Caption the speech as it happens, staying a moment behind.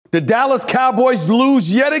The Dallas Cowboys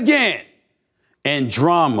lose yet again. And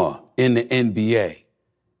drama in the NBA.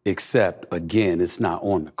 Except, again, it's not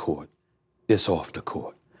on the court. It's off the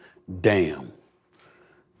court. Damn.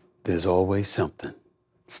 There's always something.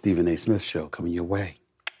 Stephen A. Smith Show coming your way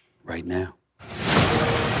right now.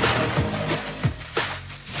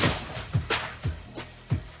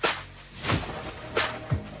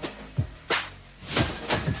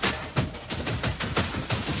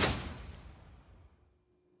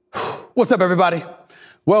 What's up, everybody?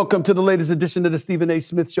 Welcome to the latest edition of the Stephen A.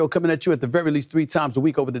 Smith Show, coming at you at the very least 3 times a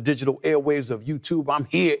week over the digital airwaves of YouTube. I'm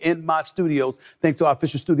here in my studios, thanks to our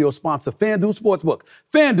official studio sponsor, FanDuel Sportsbook.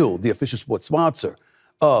 FanDuel, the official sports sponsor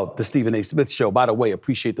of the Stephen A. Smith Show. By the way,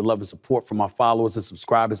 appreciate the love and support from our followers and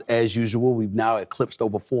subscribers. As usual, we've now eclipsed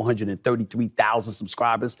over 433,000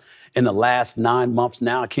 subscribers in the last 9 months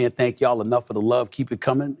now. I can't thank y'all enough for the love. Keep it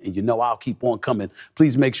coming, and you know I'll keep on coming.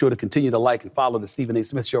 Please make sure to continue to like and follow the Stephen A.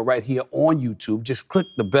 Smith Show right here on YouTube. Just click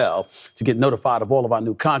the bell to get notified of all of our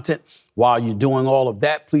new content. While you're doing all of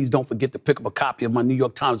that, please don't forget to pick up a copy of my New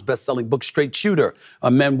York Times bestselling book, Straight Shooter,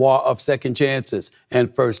 a memoir of second chances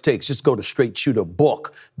and first takes. Just go to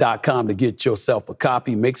straightshooterbook.com to get yourself a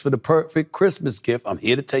copy. Makes for the perfect Christmas gift. I'm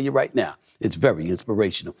here to tell you right now, it's very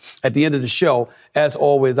inspirational. At the end of the show, as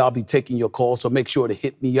always, I'll be taking your calls, so make sure to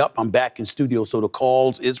hit me up. I'm back in studio, so the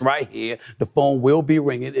calls is right here. The phone will be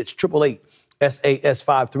ringing. It's 888 SAS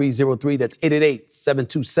 5303. That's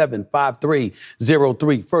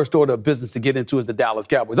 888-727-5303. First order of business to get into is the Dallas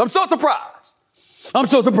Cowboys. I'm so surprised.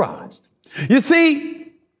 You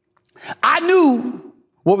see, I knew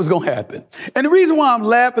what was going to happen. And the reason why I'm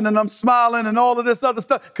laughing and I'm smiling and all of this other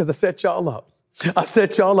stuff, because I set y'all up.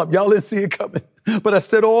 Y'all didn't see it coming. But I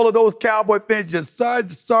said all of those Cowboy fans, just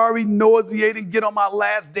sorry, nauseating, get on my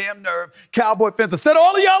last damn nerve. Cowboy fans, I set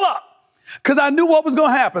all of y'all up. Because I knew what was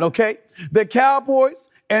going to happen, okay? The Cowboys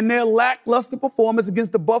and their lackluster performance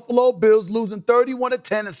against the Buffalo Bills, losing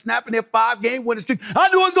 31-10 and snapping their 5-game winning streak. I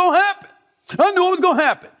knew it was going to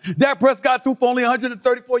happen. Dak Prescott threw for only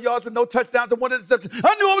 134 yards with no touchdowns and 1 interception.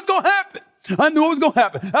 I knew it was going to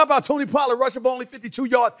happen. How about Tony Pollard rushing for only 52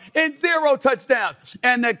 yards and 0 touchdowns?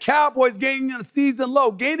 And the Cowboys gaining a season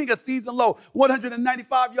low,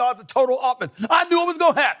 195 yards of total offense. I knew it was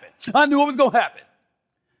going to happen.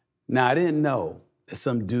 Now, I didn't know that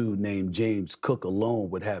some dude named James Cook alone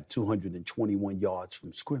would have 221 yards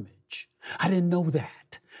from scrimmage. I didn't know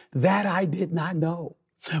that. That I did not know.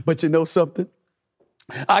 But you know something?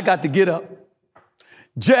 I got to get up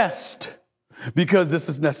just because this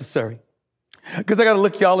is necessary. Because I got to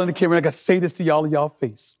look y'all in the camera and I got to say this to y'all in y'all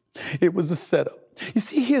face. It was a setup. You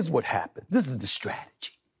see, here's what happened. This is the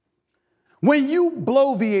strategy. When you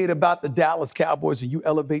bloviate about the Dallas Cowboys and you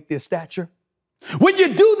elevate their stature, when you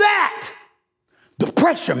do that, the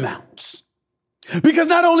pressure mounts. Because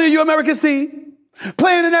not only are you America's team,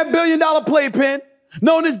 playing in that $1 billion playpen,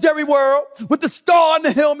 known as Jerry World, with the star on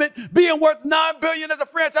the helmet, being worth $9 billion as a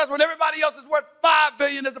franchise when everybody else is worth $5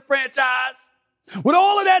 billion as a franchise. With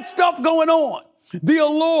all of that stuff going on, the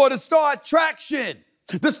allure, the star attraction,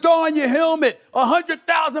 the star on your helmet,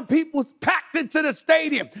 100,000 people packed into the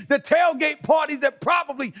stadium, the tailgate parties that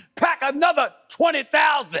probably pack another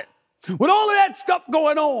 20,000. With all of that stuff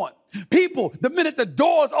going on, people, the minute the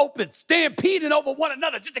doors open, stampeding over one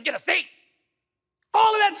another just to get a seat.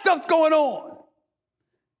 All of that stuff's going on.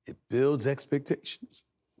 It builds expectations.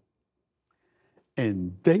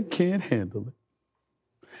 And they can't handle it.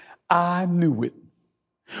 I knew it.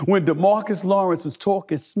 When DeMarcus Lawrence was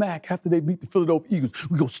talking smack after they beat the Philadelphia Eagles,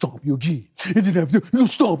 we're going to stomp you again. We're going to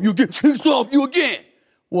stomp you again.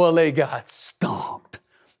 Well, they got stomped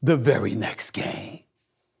the very next game.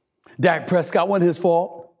 Dak Prescott wasn't his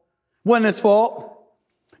fault.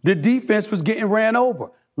 The defense was getting ran over.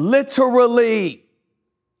 Literally.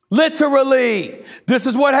 This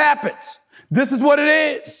is what happens. This is what it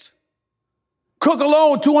is. Cook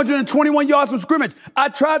alone, 221 yards from scrimmage. I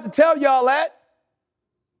tried to tell y'all that.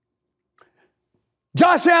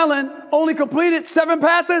 Josh Allen only completed 7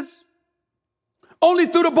 passes. Only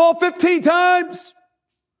threw the ball 15 times.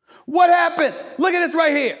 What happened? Look at this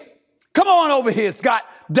right here. Come on over here, Scott.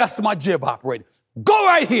 That's my jib operator. Go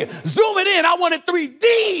right here. Zoom it in. I want it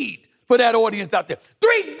 3D'd for that audience out there.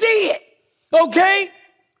 3D it. Okay?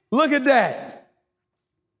 Look at that.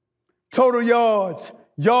 Total yards,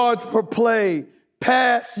 yards per play,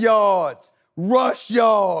 pass yards, rush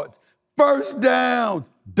yards, first downs,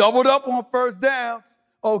 doubled up on first downs.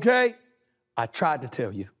 Okay? I tried to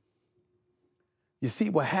tell you. You see,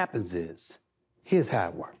 what happens is, here's how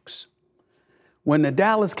it works. When the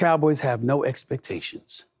Dallas Cowboys have no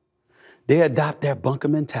expectations, they adopt that bunker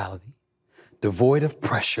mentality, devoid of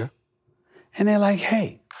pressure, and they're like,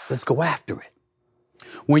 hey, Let's go after it.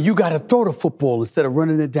 When you got to throw the football instead of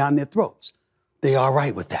running it down their throats, they all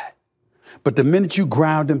right with that. But the minute you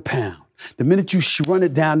ground and pound, the minute you run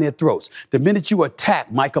it down their throats, the minute you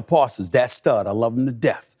attack Micah Parsons, that stud, I love him to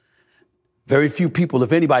death. Very few people,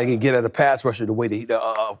 if anybody, can get at a pass rusher the way that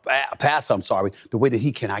the way that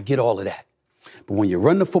he can. I get all of that. But when you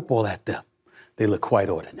run the football at them, they look quite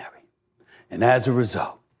ordinary. And as a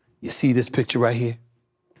result, you see this picture right here?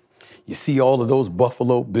 You see all of those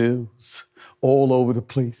Buffalo Bills all over the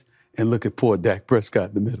place. And look at poor Dak Prescott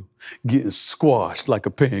in the middle, getting squashed like a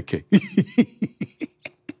pancake.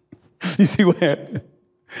 You see what happened?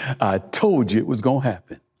 I told you it was going to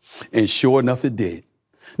happen. And sure enough, it did.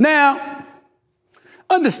 Now,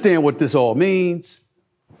 understand what this all means.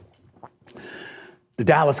 The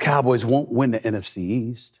Dallas Cowboys won't win the NFC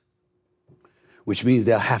East, which means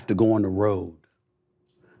they'll have to go on the road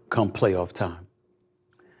come playoff time.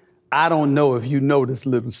 I don't know if you know this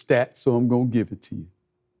little stat, so I'm going to give it to you.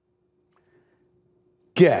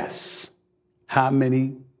 Guess how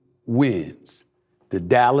many wins the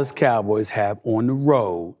Dallas Cowboys have on the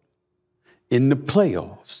road in the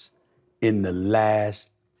playoffs in the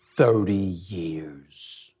last 30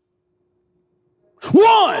 years.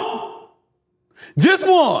 One! Just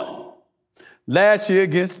one. Last year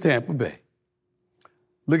against Tampa Bay.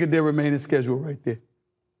 Look at their remaining schedule right there.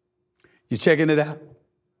 You checking it out?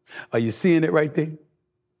 Are you seeing it right there?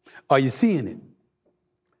 Are you seeing it?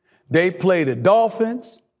 They play the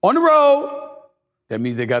Dolphins on the road. That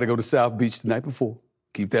means they got to go to South Beach the night before.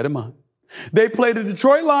 Keep that in mind. They play the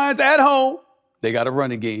Detroit Lions at home. They got a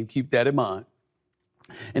running game. Keep that in mind.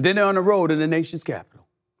 And then they're on the road in the nation's capital.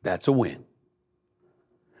 That's a win.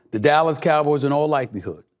 The Dallas Cowboys, in all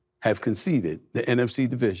likelihood, have conceded the NFC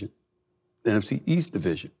division, the NFC East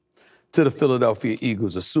division, to the Philadelphia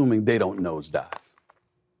Eagles, assuming they don't nosedive.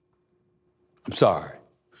 I'm sorry.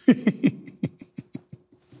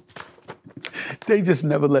 They just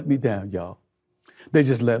never let me down, y'all. They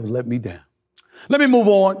just let me down. Let me move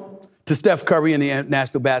on to Steph Curry and the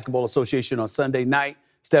National Basketball Association on Sunday night.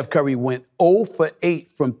 Steph Curry went 0 for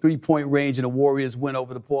 8 from three-point range in a Warriors win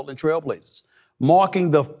over the Portland Trail Blazers,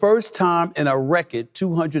 marking the first time in a record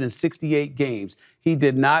 268 games he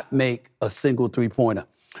did not make a single three-pointer.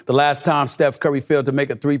 The last time Steph Curry failed to make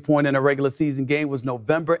a three-pointer in a regular season game was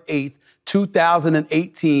November 8th,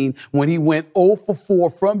 2018, when he went 0 for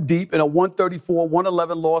 4 from deep in a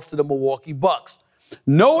 134-111 loss to the Milwaukee Bucks.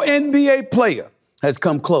 No NBA player has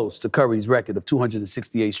come close to Curry's record of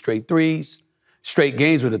 268 straight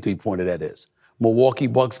games with a three-pointer, that is. Milwaukee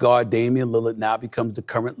Bucks guard Damian Lillard now becomes the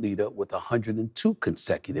current leader with 102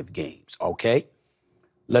 consecutive games, okay?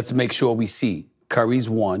 Let's make sure we see Curry's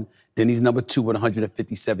 1, then he's number 2 with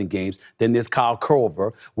 157 games. Then there's Kyle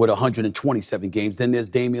Korver with 127 games. Then there's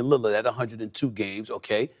Damian Lillard at 102 games,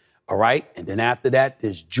 okay? All right? And then after that,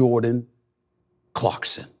 there's Jordan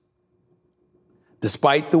Clarkson.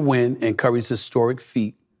 Despite the win and Curry's historic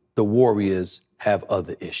feat, the Warriors have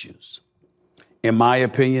other issues. In my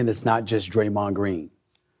opinion, it's not just Draymond Green,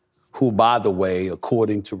 who, by the way,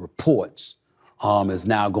 according to reports, is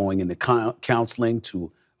now going into counseling to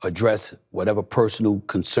address whatever personal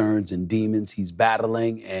concerns and demons he's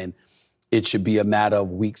battling, and it should be a matter of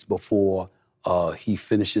weeks before he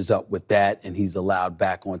finishes up with that and he's allowed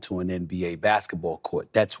back onto an NBA basketball court.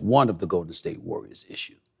 That's one of the Golden State Warriors'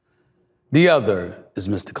 issues. The other is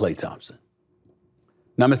Mr. Klay Thompson.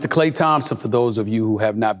 Now, Mr. Klay Thompson, for those of you who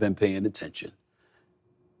have not been paying attention,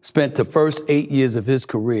 spent the first 8 years of his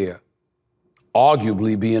career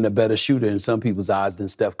arguably being a better shooter in some people's eyes than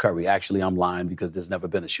Steph Curry. Actually, I'm lying because there's never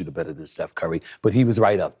been a shooter better than Steph Curry, but he was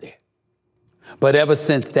right up there. But ever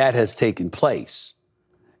since that has taken place,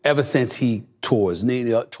 ever since he tore his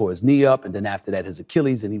knee up, and then after that his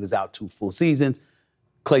Achilles, and he was out 2 full seasons,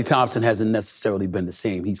 Klay Thompson hasn't necessarily been the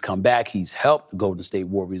same. He's come back. He's helped the Golden State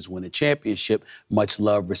Warriors win a championship. Much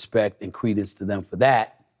love, respect, and credence to them for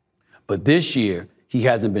that. But this year, he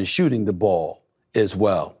hasn't been shooting the ball as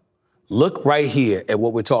well. Look right here at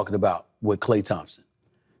what we're talking about with Klay Thompson.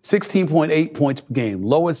 16.8 points per game,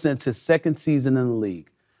 lowest since his second season in the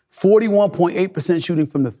league. 41.8% shooting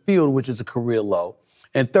from the field, which is a career low,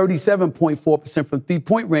 and 37.4% from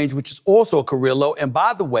three-point range, which is also a career low. And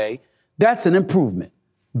by the way, that's an improvement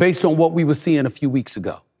based on what we were seeing a few weeks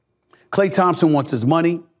ago. Klay Thompson wants his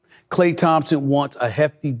money. Klay Thompson wants a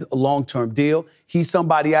hefty long-term deal. He's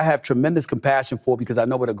somebody I have tremendous compassion for because I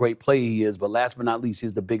know what a great player he is. But last but not least,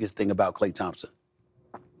 here's the biggest thing about Klay Thompson.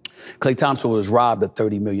 Klay Thompson was robbed of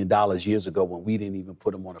 $30 million years ago when we didn't even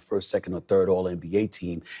put him on a first, second, or third All-NBA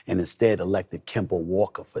team and instead elected Kemba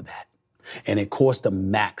Walker for that. And it cost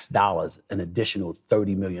him max dollars an additional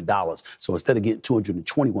 $30 million. So instead of getting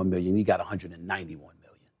 $221 million, he got $191 million.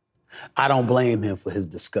 I don't blame him for his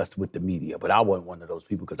disgust with the media, but I wasn't one of those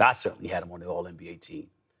people because I certainly had him on the All-NBA team.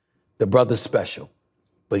 The brother's special,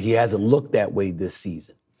 but he hasn't looked that way this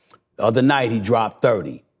season. The other night, he dropped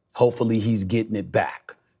 30. Hopefully, he's getting it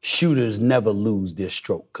back. Shooters never lose their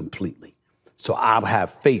stroke completely. So I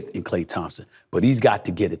have faith in Klay Thompson, but he's got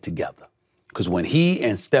to get it together. Because when he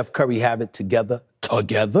and Steph Curry have it together,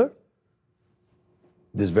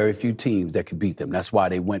 there's very few teams that can beat them. That's why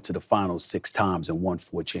they went to the finals 6 times and won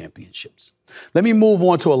 4 championships. Let me move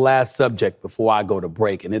on to a last subject before I go to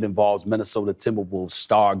break, and it involves Minnesota Timberwolves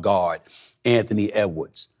star guard Anthony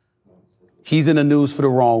Edwards. He's in the news for the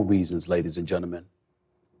wrong reasons, ladies and gentlemen.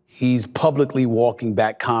 He's publicly walking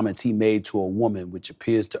back comments he made to a woman which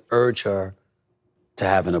appears to urge her to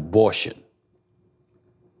have an abortion.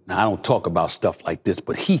 Now, I don't talk about stuff like this,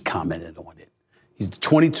 but he commented on it. He's the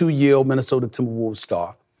 22-year-old Minnesota Timberwolves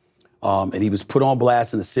star, and he was put on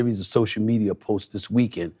blast in a series of social media posts this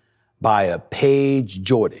weekend by a Paige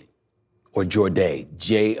Jordan, or Jordae,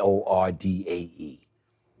 Jordae,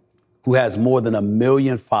 who has more than 1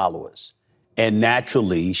 million followers. And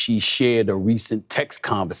naturally, she shared a recent text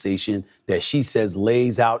conversation that she says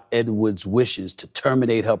lays out Edwards' wishes to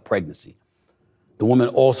terminate her pregnancy. The woman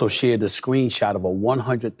also shared a screenshot of a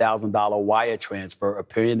 $100,000 wire transfer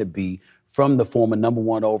appearing to be from the former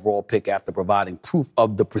 #1 overall pick after providing proof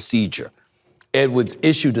of the procedure. Edwards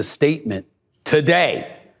issued a statement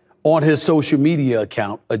today on his social media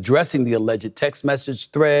account addressing the alleged text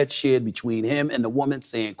message thread shared between him and the woman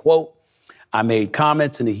saying, quote, "I made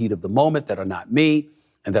comments in the heat of the moment that are not me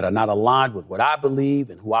and that are not aligned with what I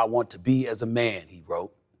believe and who I want to be as a man," he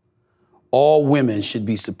wrote. "All women should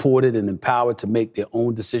be supported and empowered to make their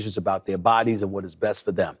own decisions about their bodies and what is best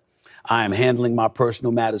for them. I am handling my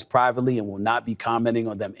personal matters privately and will not be commenting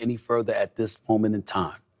on them any further at this moment in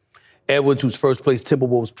time." Edwards, whose first-place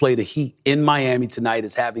Timberwolves play the Heat in Miami tonight,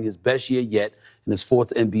 is having his best year yet in his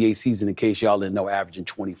 4th NBA season, in case y'all didn't know, averaging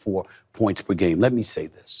 24 points per game. Let me say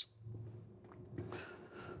this.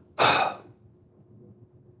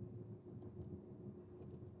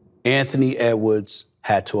 Anthony Edwards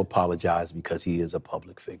had to apologize because he is a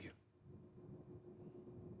public figure.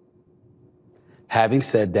 Having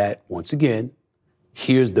said that, once again,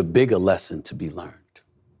 here's the bigger lesson to be learned.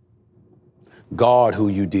 Guard who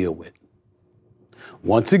you deal with.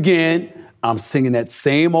 Once again, I'm singing that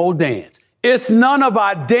same old dance. It's none of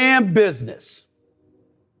our damn business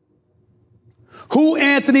who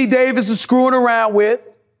Anthony Davis is screwing around with,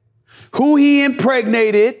 who he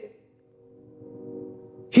impregnated.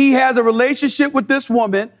 He has a relationship with this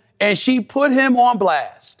woman, and she put him on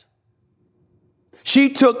blast. She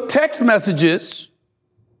took text messages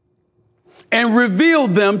and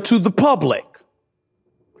revealed them to the public.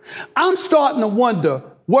 I'm starting to wonder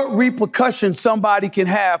what repercussions somebody can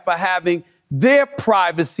have for having their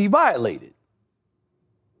privacy violated.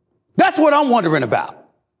 That's what I'm wondering about.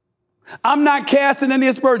 I'm not casting any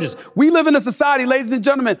aspersions. We live in a society, ladies and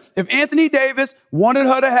gentlemen, if Anthony Davis wanted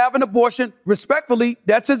her to have an abortion, respectfully,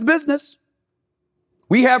 that's his business.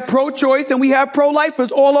 We have pro-choice and we have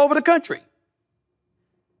pro-lifers all over the country.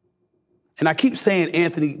 And I keep saying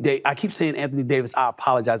Anthony Davis. I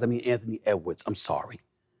apologize. I mean Anthony Edwards. I'm sorry.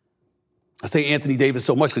 I say Anthony Davis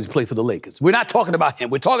so much because he played for the Lakers. We're not talking about him.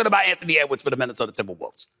 We're talking about Anthony Edwards for the Minnesota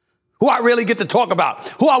Timberwolves, who I really get to talk about,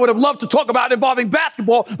 who I would have loved to talk about involving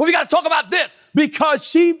basketball, but we got to talk about this because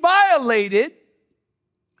she violated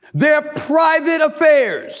their private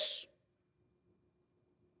affairs.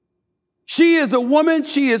 She is a woman.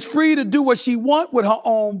 She is free to do what she wants with her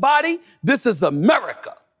own body. This is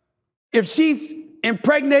America. If she's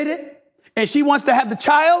impregnated and she wants to have the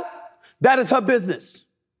child, that is her business.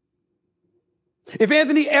 If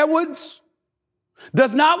Anthony Edwards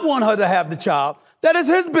does not want her to have the child, that is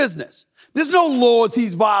his business. There's no laws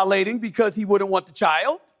he's violating because he wouldn't want the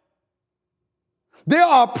child. There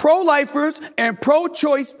are pro-lifers and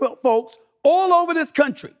pro-choice folks all over this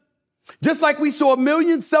country. Just like we saw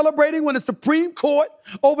millions celebrating when the Supreme Court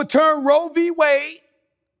overturned Roe v. Wade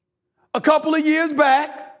a couple of years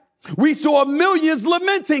back, we saw millions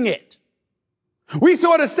lamenting it. We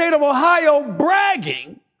saw the state of Ohio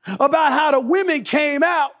bragging about how the women came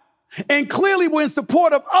out and clearly were in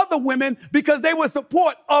support of other women because they were in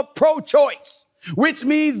support of pro-choice, which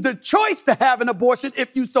means the choice to have an abortion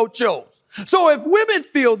if you so chose. So if women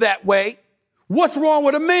feel that way, what's wrong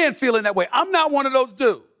with a man feeling that way? I'm not one of those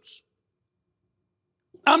dudes.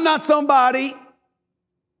 I'm not somebody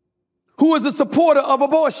who is a supporter of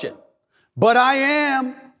abortion, but I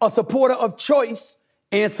am a supporter of choice.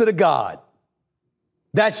 Answer to God.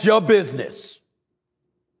 That's your business.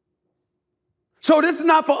 So this is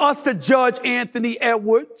not for us to judge Anthony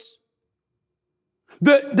Edwards.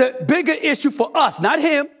 The bigger issue for us, not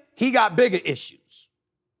him, he got bigger issues.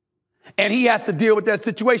 And he has to deal with that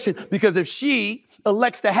situation because if she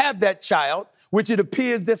elects to have that child, which it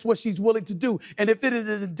appears that's what she's willing to do, and if it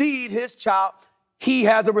is indeed his child, he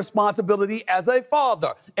has a responsibility as a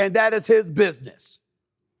father, and that is his business.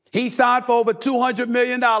 He signed for over $200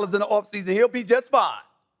 million in the offseason. He'll be just fine.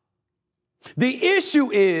 The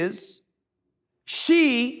issue is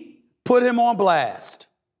she put him on blast.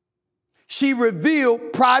 She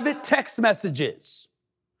revealed private text messages.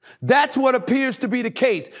 That's what appears to be the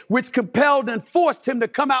case, which compelled and forced him to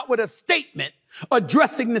come out with a statement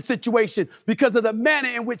addressing the situation because of the manner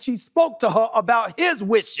in which he spoke to her about his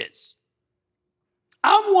wishes.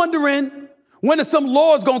 I'm wondering when are some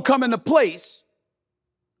laws going to come into place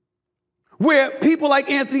where people like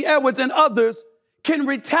Anthony Edwards and others can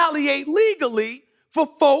retaliate legally for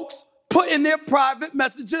folks putting their private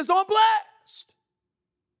messages on blast.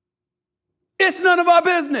 It's none of our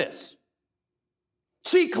business.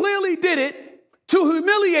 She clearly did it to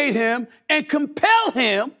humiliate him and compel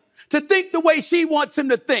him to think the way she wants him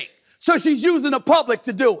to think. So she's using the public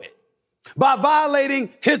to do it by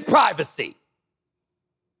violating his privacy.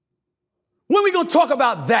 When are we going to talk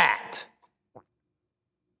about that?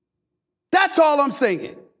 That's all I'm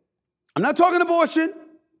saying. I'm not talking abortion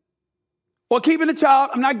or keeping the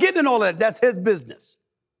child. I'm not getting in all that. That's his business.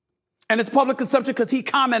 And it's public consumption because he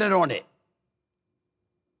commented on it.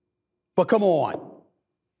 But come on.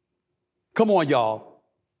 Come on, y'all.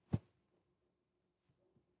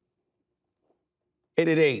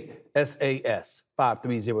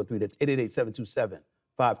 888-SAS-5303. That's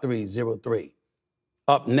 888-727-5303.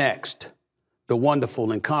 Up next, the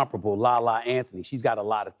wonderful, incomparable LaLa Anthony. She's got a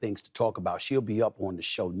lot of things to talk about. She'll be up on the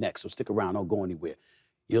show next, so stick around. Don't go anywhere.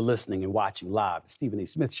 You're listening and watching live the Stephen A.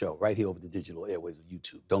 Smith Show right here over the digital airwaves of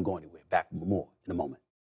YouTube. Don't go anywhere. Back with more in a moment.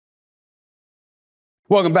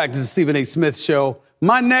 Welcome back to the Stephen A. Smith Show.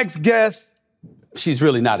 My next guest, she's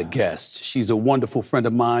really not a guest. She's a wonderful friend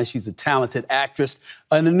of mine. She's a talented actress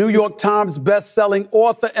and a New York Times best-selling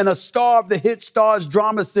author and a star of the hit Starz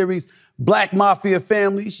drama series Black Mafia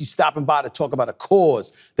Family. She's stopping by to talk about a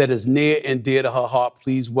cause that is near and dear to her heart.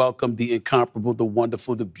 Please welcome the incomparable, the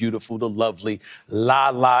wonderful, the beautiful, the lovely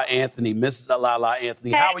LaLa Anthony. Mrs. LaLa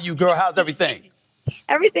Anthony, how are you, girl? How's everything?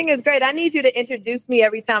 Everything is great. I need you to introduce me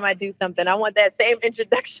every time I do something. I want that same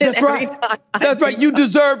introduction every time. That's right. You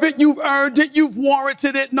deserve it. You've earned it. You've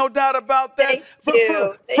warranted it. No doubt about that.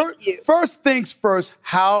 Thank you. First things first,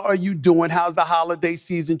 how are you doing? How's the holiday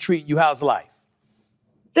season treating you? How's life?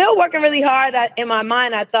 Still working really hard. In my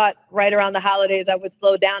mind, I thought right around the holidays I would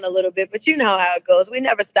slow down a little bit, but you know how it goes. We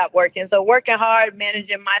never stop working. So working hard,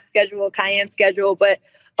 managing my schedule, Cayenne's schedule, but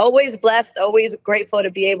always blessed, always grateful to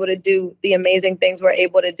be able to do the amazing things we're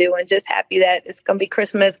able to do and just happy that it's going to be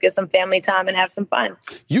Christmas, get some family time and have some fun.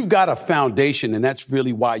 You've got a foundation, and that's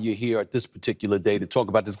really why you're here at this particular day to talk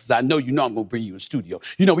about this, because I know I'm going to bring you in studio.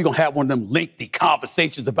 We're going to have one of them lengthy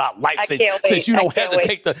conversations about life. Since you don't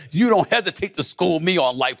hesitate to school me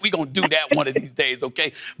on life. We're going to do that one of these days,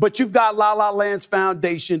 okay? But you've got LaLa Land's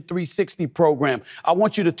Foundation 360 program. I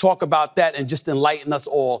want you to talk about that and just enlighten us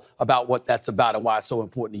all about what that's about and why it's so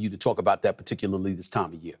important to you to talk about that, particularly this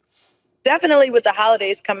time of year. Definitely with the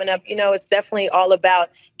holidays coming up, it's definitely all about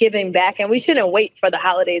giving back. And we shouldn't wait for the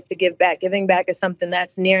holidays to give back. Giving back is something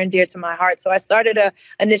that's near and dear to my heart. So I started an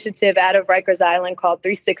initiative out of Rikers Island called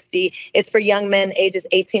 360. It's for young men ages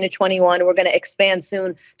 18 to 21. We're going to expand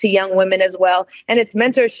soon to young women as well. And it's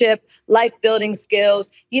mentorship, life building skills,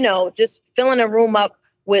 just filling a room up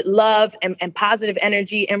with love and positive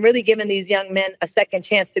energy and really giving these young men a second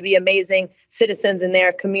chance to be amazing citizens in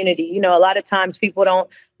their community. A lot of times people don't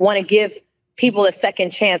want to give people a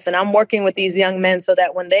second chance. And I'm working with these young men so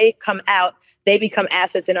that when they come out, they become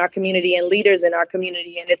assets in our community and leaders in our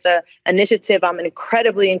community. And it's an initiative I'm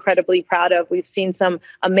incredibly, incredibly proud of. We've seen some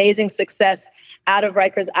amazing success out of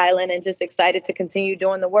Rikers Island and just excited to continue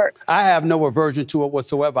doing the work. I have no aversion to it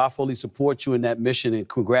whatsoever. I fully support you in that mission, and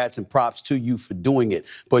congrats and props to you for doing it.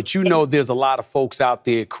 But there's a lot of folks out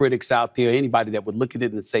there, critics out there, anybody that would look at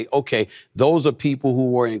it and say, okay, those are people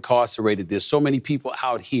who were incarcerated. There's so many people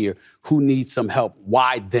out here who need some help.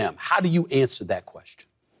 Why them? How do you answer that question?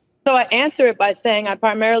 So I answer it by saying I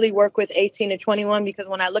primarily work with 18 to 21 because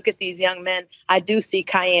when I look at these young men, I do see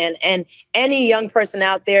Cayenne. And any young person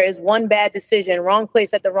out there is one bad decision, wrong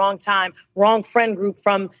place at the wrong time, wrong friend group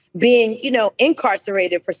from being,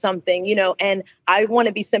 incarcerated for something, and I want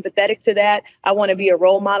to be sympathetic to that. I want to be a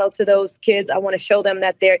role model to those kids. I want to show them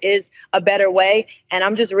that there is a better way. And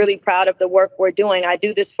I'm just really proud of the work we're doing. I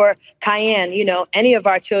do this for Cayenne. Any of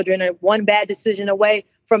our children are one bad decision away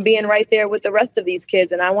from being right there with the rest of these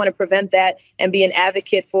kids. And I want to prevent that and be an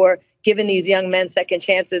advocate for giving these young men second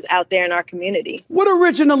chances out there in our community. What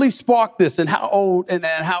originally sparked this, and how old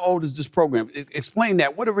is this program? Explain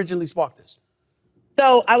that. What originally sparked this?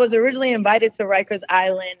 So I was originally invited to Rikers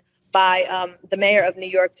Island by the mayor of New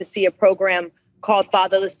York to see a program called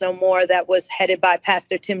Fatherless No More that was headed by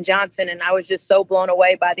Pastor Tim Johnson. And I was just so blown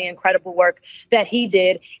away by the incredible work that he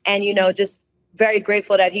did. And, just very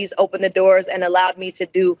grateful that he's opened the doors and allowed me to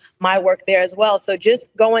do my work there as well. So just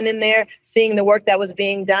going in there, seeing the work that was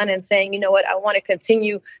being done and saying, you know what, I want to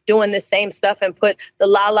continue doing the same stuff and put the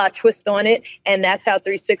LaLa twist on it. And that's how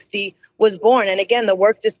 360 was born. And again, the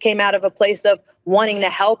work just came out of a place of wanting to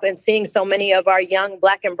help and seeing so many of our young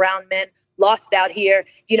Black and brown men lost out here,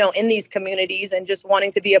 in these communities and just wanting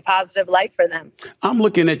to be a positive light for them. I'm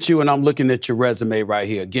looking at you and I'm looking at your resume right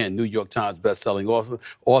here. Again, New York Times bestselling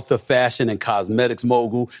author, fashion and cosmetics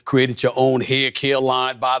mogul, created your own hair care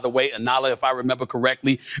line, by the way, Anala, if I remember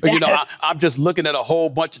correctly. Yes. I'm just looking at a whole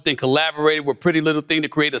bunch of things, collaborated with Pretty Little Thing to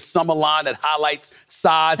create a summer line that highlights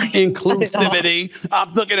size, inclusivity.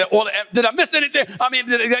 I'm looking at all did I miss anything?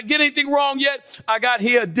 Did I get anything wrong yet? I got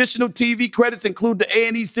here additional TV credits include the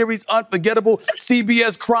A&E series Unforgettable,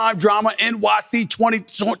 CBS crime drama NYC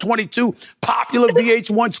 2022, popular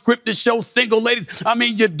VH1 scripted show Single Ladies.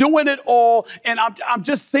 You're doing it all. And I'm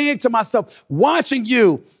just saying to myself, watching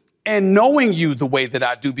you and knowing you the way that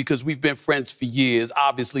I do, because we've been friends for years,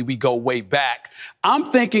 obviously we go way back,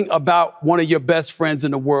 I'm thinking about one of your best friends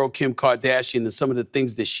in the world, Kim Kardashian, and some of the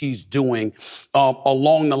things that she's doing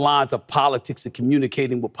along the lines of politics and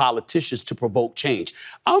communicating with politicians to provoke change.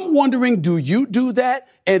 I'm wondering, do you do that?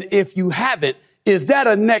 And if you haven't, is that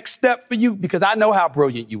a next step for you? Because I know how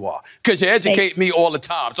brilliant you are, because you educate me all the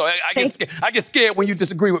time. So I get scared when you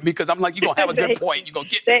disagree with me, because I'm like, you're going to have a good point. You're going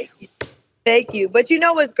to get me. Thank you. But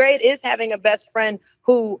what's great is having a best friend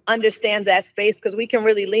who understands that space, because we can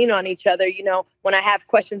really lean on each other. When I have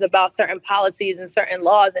questions about certain policies and certain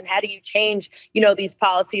laws and how do you change, these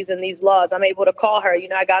policies and these laws, I'm able to call her.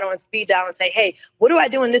 I got on speed dial and say, hey, what do I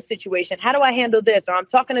do in this situation? How do I handle this? Or I'm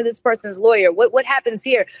talking to this person's lawyer. What happens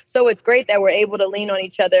here? So it's great that we're able to lean on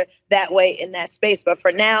each other that way in that space. But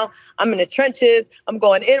for now, I'm in the trenches. I'm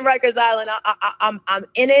going in Rikers Island. I'm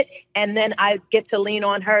in it. And then I get to lean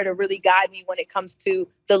on her to really guide me when it comes to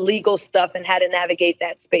the legal stuff and how to navigate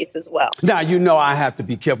that space as well. Now, I have to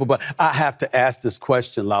be careful, but I have to ask this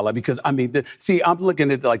question, LaLa, because, I'm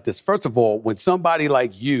looking at it like this. First of all, when somebody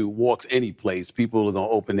like you walks any place, people are going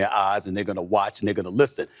to open their eyes and they're going to watch and they're going to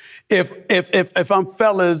listen. If I'm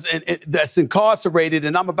fellas that's incarcerated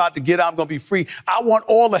and I'm about to get out, I'm going to be free, I want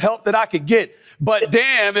all the help that I could get. But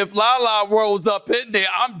damn, if LaLa rolls up in there,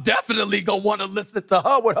 I'm definitely going to want to listen to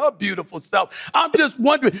her with her beautiful self. I'm just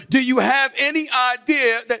wondering, do you have any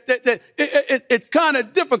idea that it's kind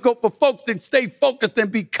of difficult for folks to stay focused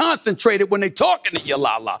and be concentrated when they're talking to you,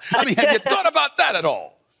 LaLa? Have you thought about that at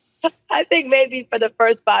all? I think maybe for the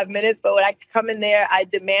first 5 minutes, but when I come in there, I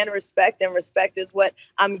demand respect, and respect is what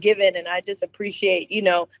I'm given. And I just appreciate,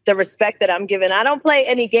 the respect that I'm given. I don't play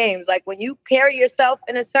any games. Like when you carry yourself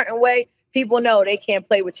in a certain way, people know they can't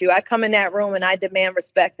play with you. I come in that room and I demand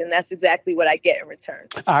respect, and that's exactly what I get in return.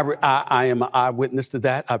 I am an eyewitness to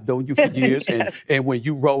that. I've known you for years, and when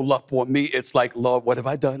you roll up on me, it's like, Lord, what have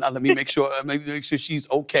I done? Let me make sure she's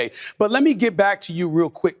okay. But let me get back to you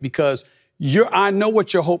real quick, because I know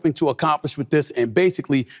what you're hoping to accomplish with this, and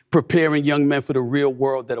basically preparing young men for the real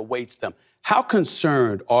world that awaits them. How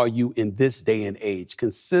concerned are you in this day and age,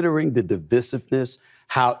 considering the divisiveness,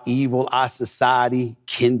 how evil our society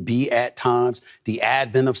can be at times, the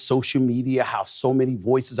advent of social media, how so many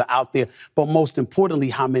voices are out there, but most importantly,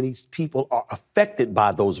 how many people are affected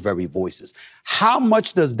by those very voices? How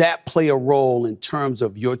much does that play a role in terms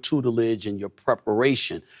of your tutelage and your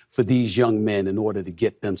preparation for these young men in order to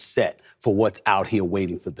get them set for what's out here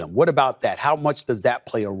waiting for them? What about that? How much does that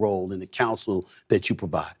play a role in the counsel that you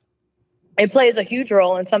provide? It plays a huge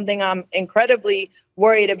role, and something I'm incredibly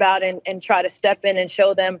worried about and try to step in and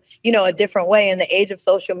show them, a different way. In the age of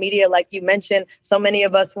social media, like you mentioned, so many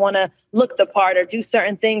of us want to look the part or do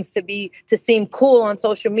certain things to seem cool on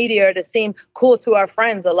social media or to seem cool to our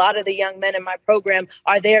friends. A lot of the young men in my program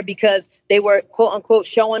are there because they were, quote unquote,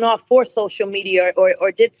 showing off for social media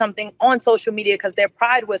or did something on social media because their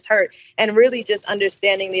pride was hurt. And really just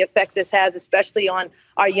understanding the effect this has, especially on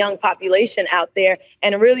our young population out there,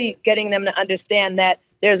 and really getting them to understand that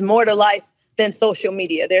there's more to life than social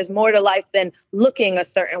media. There's more to life than looking a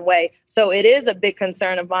certain way. So it is a big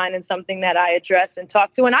concern of mine and something that I address and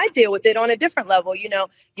talk to, and I deal with it on a different level.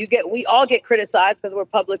 We all get criticized because we're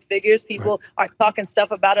public figures. People are talking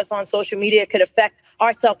stuff about us on social media. It could affect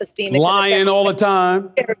our self-esteem. Lying all the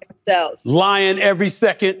time. Lying every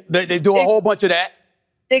second. They do a whole bunch of that.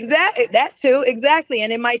 Exactly. That too. Exactly.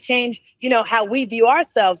 And it might change, how we view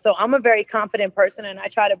ourselves. So I'm a very confident person, and I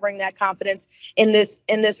try to bring that confidence in this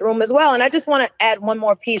room as well. And I just want to add one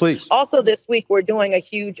more piece. Please. Also, this week, we're doing a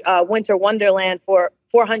huge winter wonderland for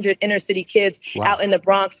 400 inner city kids out in the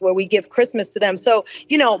Bronx, where we give Christmas to them. So,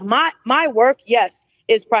 my work, yes,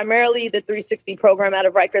 is primarily the 360 program out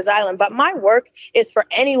of Rikers Island. But my work is for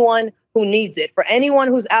anyone who needs it, for anyone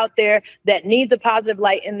who's out there that needs a positive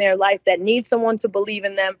light in their life, that needs someone to believe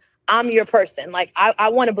in them. I'm your person. Like, I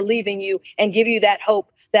want to believe in you and give you that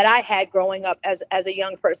hope that I had growing up as a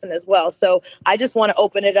young person as well. So I just want to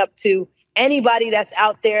open it up to anybody that's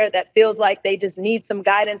out there that feels like they just need some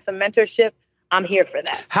guidance, some mentorship. I'm here for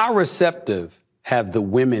that. How receptive have the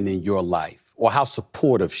women in your life, or how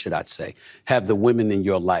supportive, should I say, have the women in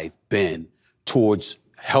your life been towards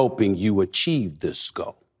helping you achieve this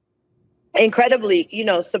goal? Incredibly,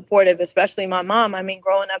 supportive, especially my mom. I mean,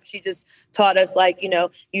 growing up, she just taught us,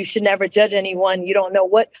 you should never judge anyone. You don't know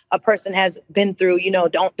what a person has been through.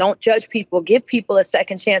 Don't judge people. Give people a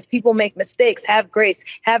second chance. People make mistakes. Have grace.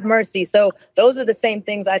 Have mercy. So those are the same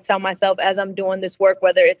things I tell myself as I'm doing this work,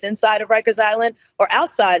 whether it's inside of Rikers Island or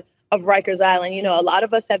outside of Rikers Island. A lot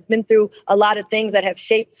of us have been through a lot of things that have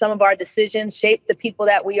shaped some of our decisions, shaped the people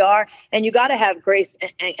that we are. And you got to have grace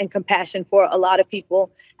and compassion for a lot of people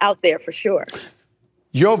out there, for sure.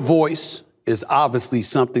 Your voice is obviously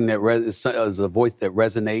something that is a voice that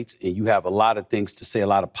resonates, and you have a lot of things to say, a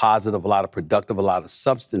lot of positive, a lot of productive, a lot of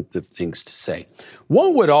substantive things to say.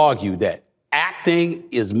 One would argue that acting,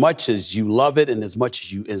 as much as you love it and as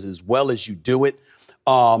well as you do it,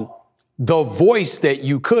 the voice that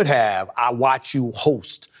you could have, I watch you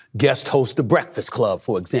guest host the Breakfast Club,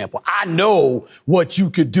 for example. I know what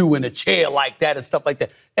you could do in a chair like that and stuff like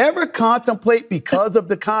that. Ever contemplate, because of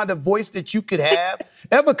the kind of voice that you could have,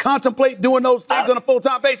 ever contemplate doing those things on a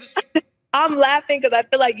full-time basis? I'm laughing because I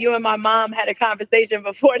feel like you and my mom had a conversation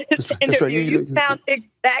before this interview. That's right. You sound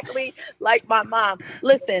exactly like my mom.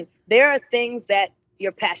 Listen, there are things that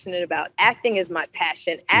you're passionate about. Acting is my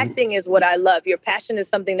passion. Acting is what I love. Your passion is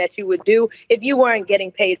something that you would do if you weren't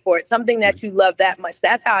getting paid for it, something that you love that much.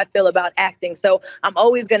 That's how I feel about acting. So I'm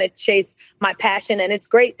always going to chase my passion. And it's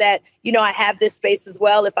great that, I have this space as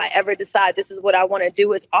well. If I ever decide this is what I want to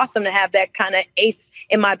do, it's awesome to have that kind of ace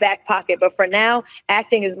in my back pocket. But for now,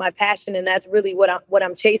 acting is my passion. And that's really what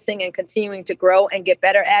I'm chasing and continuing to grow and get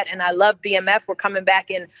better at. And I love BMF. We're coming back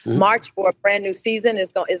in March for a brand new season.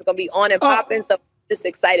 It's going to be on and popping. So just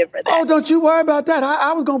excited for that. Oh, don't you worry about that.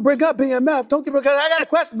 I was going to bring up BMF. Because I got a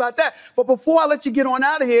question about that. But before I let you get on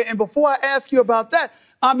out of here, and before I ask you about that,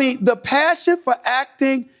 I mean, the passion for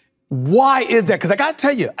acting, why is that? Because I got to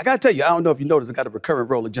tell you, I don't know if you noticed, I got a recurring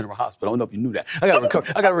role in General Hospital. I don't know if you knew that. I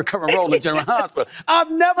got a recurring role in General Hospital. I've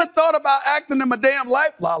never thought about acting in my damn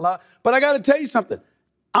life, LaLa. But I got to tell you something.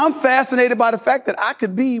 I'm fascinated by the fact that I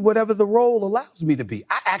could be whatever the role allows me to be.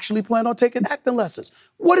 I actually plan on taking acting lessons.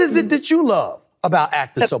 What is it that you love about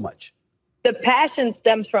acting so much? The passion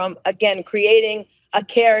stems from, again, creating a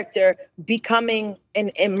character, becoming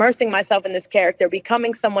and immersing myself in this character,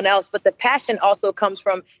 becoming someone else. But the passion also comes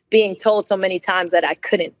from being told so many times that I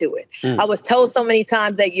couldn't do it. I was told so many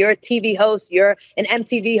times that you're a TV host, you're an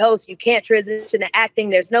MTV host, you can't transition to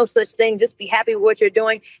acting. There's no such thing. Just be happy with what you're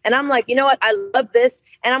doing. And I'm like, you know what? I love this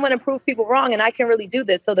and I'm going to prove people wrong and I can really do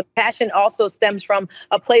this. So the passion also stems from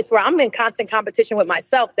a place where I'm in constant competition with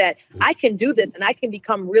myself that I can do this and I can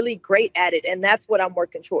become really great at it. And that's what I'm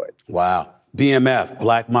working towards. Wow. BMF,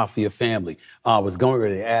 Black Mafia Family, was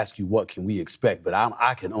going to ask you what can we expect, but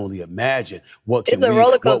I can only imagine what It's a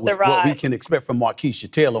roller coaster ride. What we can expect from Markeisha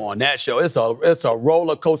Taylor on that show. It's a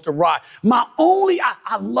roller coaster ride.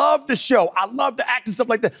 I love the show. I love the acting, stuff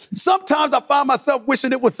like that. Sometimes I find myself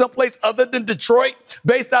wishing it was someplace other than Detroit,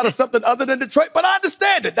 based out of something other than Detroit. But I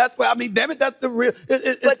understand it. That's why, I mean, damn it, that's the real.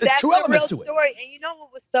 It's true elements to it. Story. And you know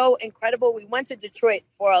what was so incredible? We went to Detroit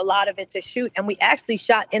for a lot of it to shoot, and we actually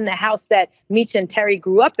shot in the house that Meech and Terry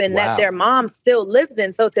grew up in, that their mom still lives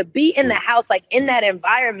in. So to be in the house, like in that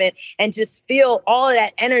environment, and just feel all of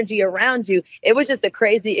that energy around you, it was just a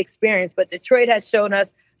crazy experience. But Detroit has shown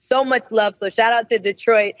us so much love. So shout out to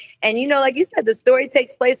Detroit. And, you know, like you said, the story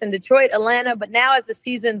takes place in Detroit, Atlanta, but now as the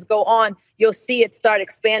seasons go on, you'll see it start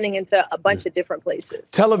expanding into a bunch of different places.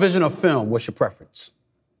 Television or film, what's your preference?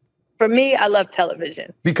 For me, I love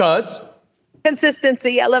television. Because?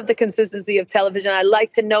 Consistency. I love the consistency of television. I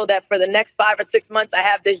like to know that for the next 5 or 6 months, I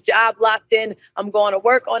have this job locked in. I'm going to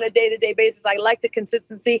work on a day-to-day basis. I like the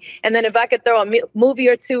consistency. And then if I could throw a movie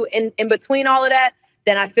or two in between all of that,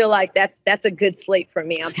 then I feel like that's a good slate for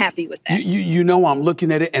me. I'm happy with that. You know, I'm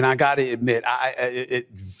looking at it, and I got to admit,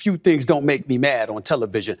 few things don't make me mad on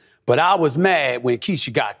television. But I was mad when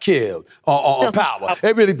Keisha got killed on Power.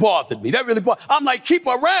 It really bothered me. I'm like, keep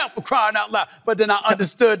her around, for crying out loud. But then I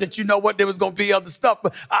understood that, you know what, there was going to be other stuff.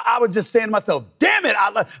 But I was just saying to myself, damn it.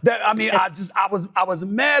 I was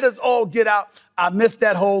mad as all get out. I missed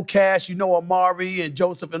that whole cast. You know, Amari and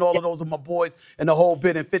Joseph and all of those are my boys and the whole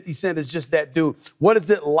bit. And 50 Cent is just that dude. What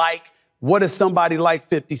is it like? What has somebody like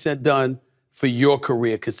 50 Cent done for your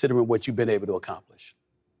career, considering what you've been able to accomplish?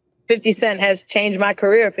 50 Cent has changed my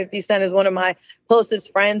career. 50 Cent is one of my closest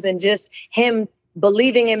friends, and just him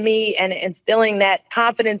believing in me and instilling that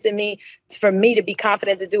confidence in me, for me to be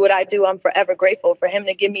confident to do what I do, I'm forever grateful for him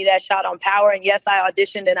to give me that shot on Power. And yes, I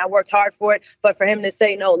auditioned and I worked hard for it, but for him to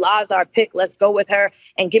say, no, LaLa's our pick, let's go with her,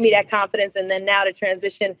 and give me that confidence. And then now to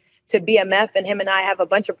transition to BMF, and him and I have a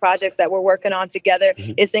bunch of projects that we're working on together.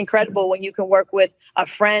 Mm-hmm. It's incredible when you can work with a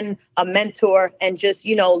friend, a mentor, and just,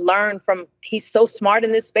 you know, learn from, he's so smart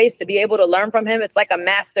in this space, to be able to learn from him. It's like a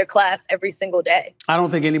master class every single day. I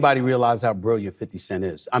don't think anybody realizes how brilliant 50 Cent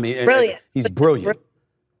is. I mean, brilliant. He's brilliant.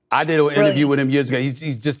 I did an interview with him years ago.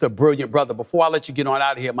 He's just a brilliant brother. Before I let you get on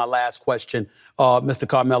out of here, my last question, Mr.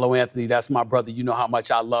 Carmelo Anthony, that's my brother. You know how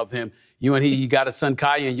much I love him. You got a son,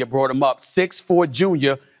 Kaya, and you brought him up. 6'4"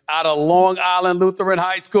 junior, out of Long Island Lutheran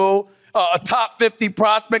High School, a top 50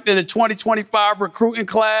 prospect in the 2025 recruiting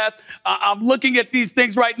class. I'm looking at these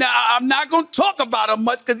things right now. I'm not going to talk about him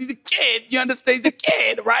much because he's a kid. You understand? He's a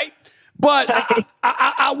kid, right? But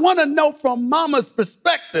I want to know from Mama's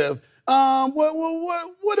perspective,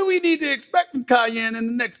 what do we need to expect from Cayenne in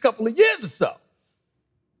the next couple of years or so?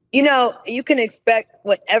 You know, you can expect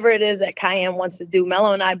whatever it is that Cayenne wants to do.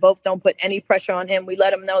 Melo and I both don't put any pressure on him. We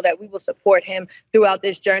let him know that we will support him throughout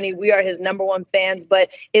this journey. We are his #1 fans, but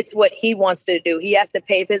it's what he wants to do. He has to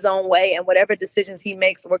pave his own way, and whatever decisions he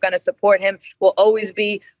makes, we're going to support him. We'll always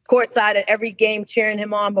be courtside at every game cheering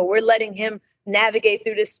him on, but we're letting him navigate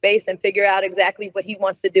through this space and figure out exactly what he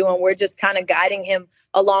wants to do, and we're just kind of guiding him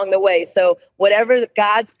along the way. So whatever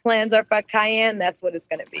God's plans are for Cayenne, that's what it's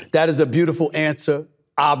going to be. That is a beautiful answer.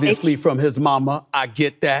 Obviously, from his mama, I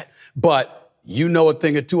get that. But you know a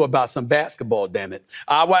thing or two about some basketball, damn it.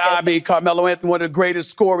 I mean, Carmelo Anthony, one of the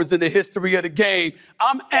greatest scorers in the history of the game.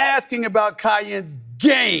 I'm asking about Cayenne's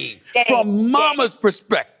game from Mama's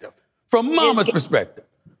perspective. From Mama's perspective.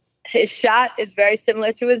 His shot is very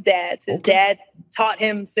similar to his dad's. His dad taught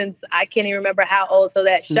him since I can't even remember how old. So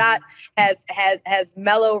that shot has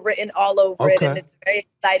Melo written all over it, and it's very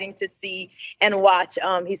exciting to see and watch.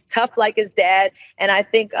 He's tough like his dad, and I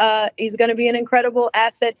think he's going to be an incredible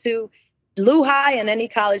asset to Lou High and any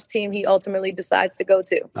college team he ultimately decides to go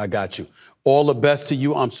to. I got you. All the best to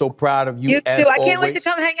you. I'm so proud of you. You too. I can't wait to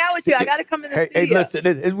come hang out with you. I got to come in the studio. Hey,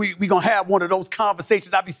 listen, we going to have one of those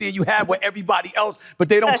conversations I be seeing you have with everybody else, but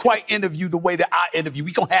they don't quite interview the way that I interview.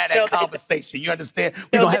 We going to have that conversation. You understand?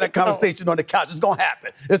 We going to have that conversation on the couch. It's going to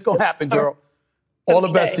happen. It's going to happen, girl. All the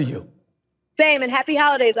best to you. Same, and happy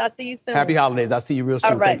holidays. I'll see you soon. Happy holidays. I'll see you real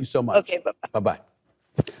soon. Thank you so much. Okay, bye-bye. Bye-bye.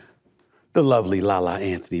 The lovely LaLa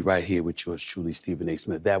Anthony right here with yours truly, Stephen A.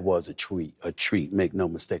 Smith. That was a treat. Make no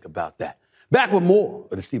mistake about that. Back with more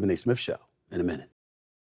of the Stephen A. Smith Show in a minute.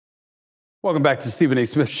 Welcome back to the Stephen A.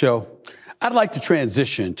 Smith Show. I'd like to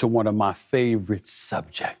transition to one of my favorite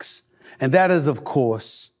subjects, and that is, of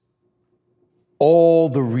course, all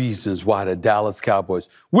the reasons why the Dallas Cowboys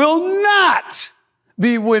will not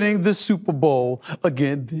be winning the Super Bowl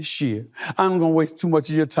again this year. I'm going to waste too much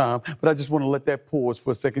of your time, but I just want to let that pause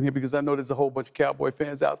for a second here because I know there's a whole bunch of Cowboy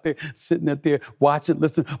fans out there sitting out there watching,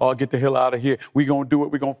 listening. Oh, get the hell out of here. We're going to do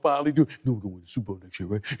it. We're going to finally do it. You know we're going to win the Super Bowl next year,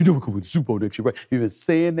 right? You know we're going to win the Super Bowl next year, right? You've been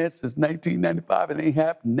saying that since 1995. It ain't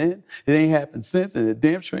happened then. It ain't happened since, and it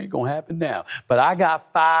damn sure ain't going to happen now. But I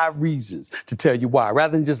got 5 reasons to tell you why.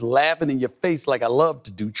 Rather than just laughing in your face like I love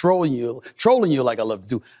to do, trolling you like I love to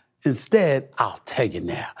do, instead, I'll tell you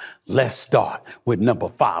now. Let's start with number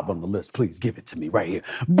 5 on the list. Please give it to me right here.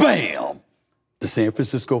 Bam! The San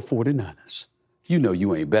Francisco 49ers. You know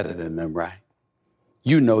you ain't better than them, right?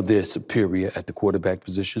 You know they're superior at the quarterback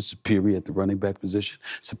position, superior at the running back position,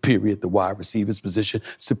 superior at the wide receivers position,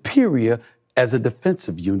 superior as a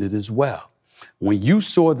defensive unit as well. When you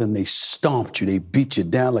saw them, they stomped you. They beat you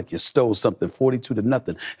down like you stole something,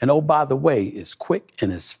 42-0. And oh, by the way, as quick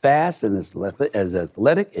and as fast and as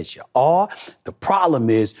athletic as you are, the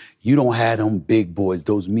problem is you don't have them big boys,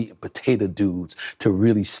 those meat and potato dudes, to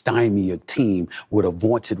really stymie your team with a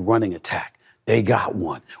vaunted running attack. They got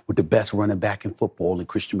one with the best running back in football, and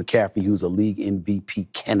Christian McCaffrey, who's a league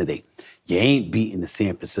MVP candidate. You ain't beating the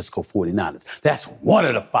San Francisco 49ers. That's one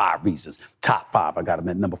of the 5 reasons. Top 5, I got them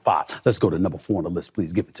at number 5. Let's go to number 4 on the list.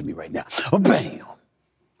 Please give it to me right now. Bam!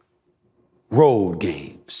 Road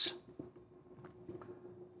games.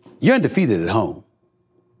 You're undefeated at home.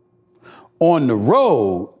 On the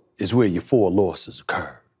road is where your 4 losses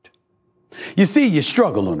occurred. You see, you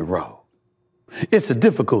struggle on the road. It's a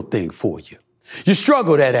difficult thing for you. You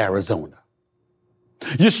struggled at Arizona.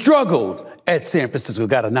 You struggled at San Francisco,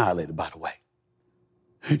 got annihilated, by the way.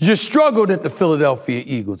 You struggled at the Philadelphia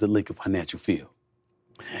Eagles at Lincoln Financial Field.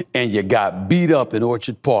 And you got beat up in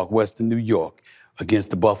Orchard Park, Western New York, against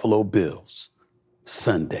the Buffalo Bills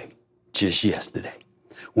Sunday, just yesterday.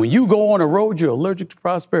 When you go on a road, you're allergic to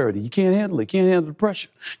prosperity. You can't handle it. You can't handle the pressure.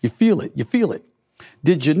 You feel it. You feel it.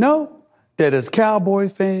 Did you know that as Cowboy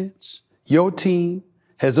fans, your team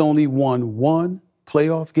has only won 1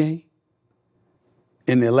 playoff game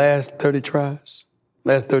in their last 30 tries,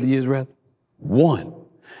 last 30 years rather? 1.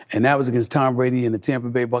 And that was against Tom Brady and the Tampa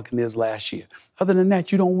Bay Buccaneers last year. Other than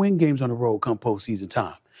that, you don't win games on the road come postseason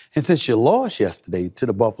time. And since you lost yesterday to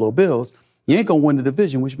the Buffalo Bills, you ain't gonna win the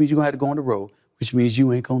division, which means you're gonna have to go on the road, which means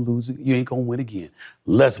you ain't gonna lose it, you ain't gonna win again.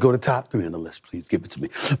 Let's go to top 3 on the list, please. Give it to me.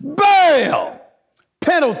 Bam!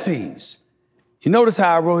 Penalties. You notice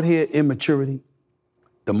how I wrote here immaturity?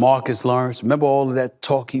 DeMarcus Lawrence, remember all of that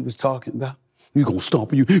talk he was talking about? We're going to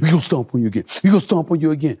stomp on you. We're going to stomp on you again. We're going to stomp on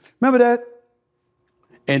you again. Remember that?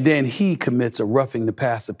 And then he commits a roughing the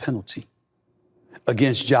passer penalty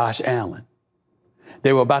against Josh Allen.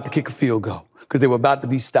 They were about to kick a field goal because they were about to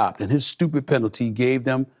be stopped. And his stupid penalty gave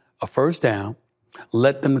them a first down,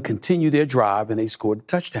 let them continue their drive, and they scored a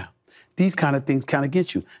touchdown. These kind of things kind of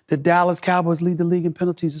get you. The Dallas Cowboys lead the league in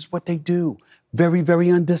penalties. It's what they do. Very, very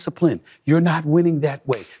undisciplined. You're not winning that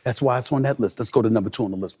way. That's why it's on that list. Let's go to number 2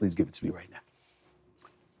 on the list. Please give it to me right now.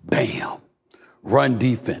 Bam. Run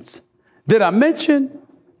defense. Did I mention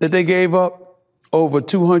that they gave up over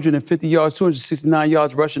 250 yards, 269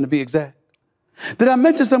 yards rushing to be exact? Did I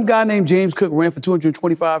mention some guy named James Cook ran for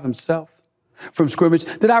 225 himself from scrimmage?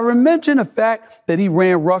 Did I mention the fact that he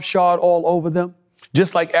ran roughshod all over them,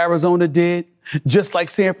 just like Arizona did? Just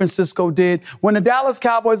like San Francisco did. When the Dallas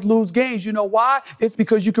Cowboys lose games, you know why? It's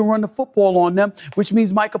because you can run the football on them, which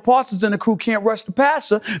means Micah Parsons and the crew can't rush the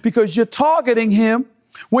passer because you're targeting him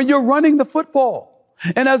when you're running the football.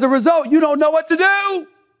 And as a result, you don't know what to do.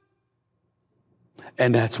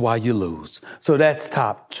 And that's why you lose. So that's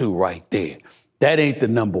top 2 right there. That ain't the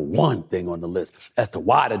number 1 thing on the list as to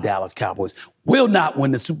why the Dallas Cowboys will not win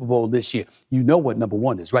the Super Bowl this year. You know what number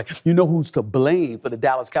 1 is, right? You know who's to blame for the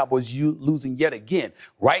Dallas Cowboys losing yet again,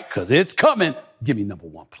 right? Because it's coming. Give me number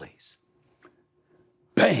 1, please.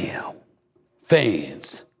 Bam.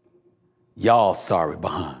 Fans, y'all sorry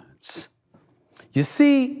behinds. You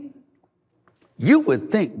see, you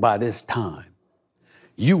would think by this time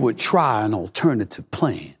you would try an alternative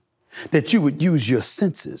plan, that you would use your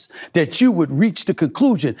senses, that you would reach the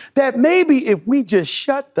conclusion that maybe if we just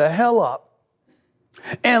shut the hell up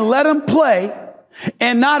and let them play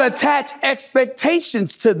and not attach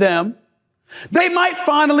expectations to them, they might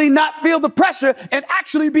finally not feel the pressure and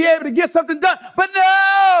actually be able to get something done. But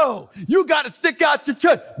no, you got to stick out your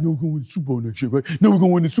chest. No, we're going to win the Super Bowl next year, right? No, we're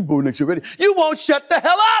going to win the Super Bowl next year, ready? You won't shut the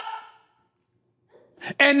hell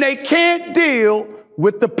up. And they can't deal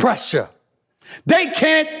with the pressure. They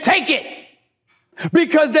can't take it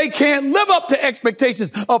because they can't live up to expectations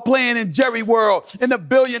of playing in Jerry World in the $1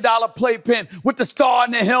 billion playpen with the star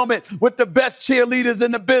in the helmet with the best cheerleaders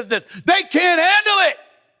in the business. They can't handle it.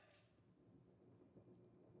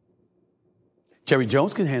 Jerry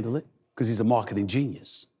Jones can handle it because he's a marketing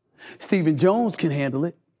genius. Stephen Jones can handle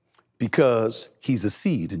it because he's a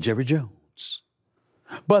seed in Jerry Jones.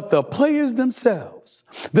 But the players themselves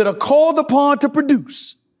that are called upon to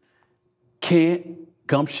produce can't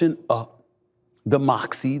gumption up the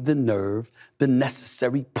moxie, the nerve, the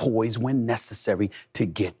necessary poise when necessary to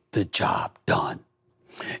get the job done.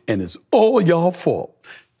 And it's all y'all fault.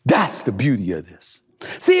 That's the beauty of this.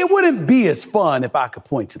 See, it wouldn't be as fun if I could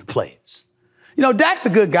point to the players. You know, Dak's a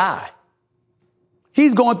good guy.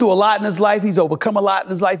 He's going through a lot in his life. He's overcome a lot in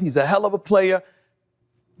his life. He's a hell of a player.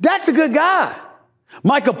 Dak's a good guy.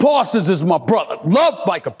 Micah Parsons is my brother. Love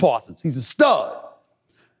Micah Parsons. He's a stud.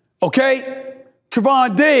 Okay?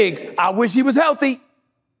 Trevon Diggs, I wish he was healthy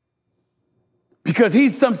because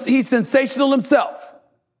he's sensational himself.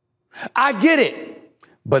 I get it,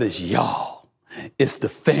 but it's y'all. It's the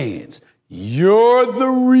fans. You're the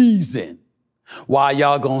reason why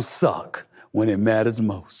y'all gonna suck when it matters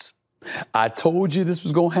most. I told you this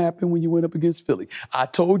was going to happen when you went up against Philly. I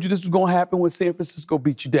told you this was going to happen when San Francisco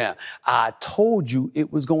beat you down. I told you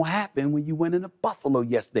it was going to happen when you went into Buffalo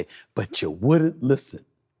yesterday, but you wouldn't listen.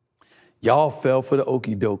 Y'all fell for the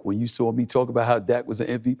okie doke when you saw me talk about how Dak was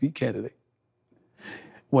an MVP candidate.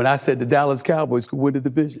 When I said the Dallas Cowboys could win the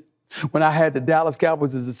division. When I had the Dallas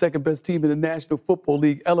Cowboys as the second best team in the National Football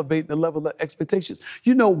League, elevating the level of expectations.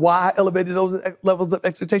 You know why I elevated those levels of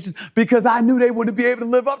expectations? Because I knew they wouldn't be able to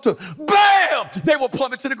live up to it. Bam! They will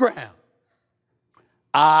plummet to the ground.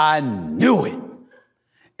 I knew it.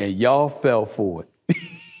 And y'all fell for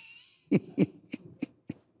it.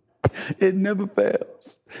 It never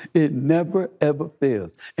fails. It never, ever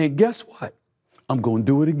fails. And guess what? I'm going to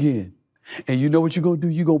do it again. And you know what you're going to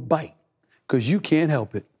do? You're going to bite because you can't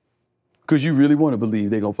help it. Because you really want to believe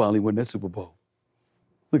they're going to finally win that Super Bowl.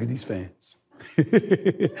 Look at these fans.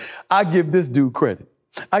 I give this dude credit.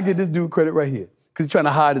 I give this dude credit right here because he's trying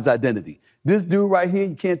to hide his identity. This dude right here,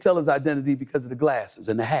 you can't tell his identity because of the glasses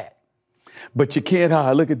and the hat. But you can't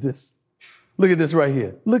hide. Look at this. Look at this right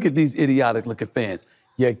here. Look at these idiotic looking fans.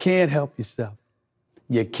 You can't help yourself.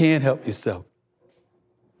 You can't help yourself.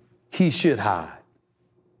 He should hide.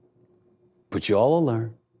 But you all will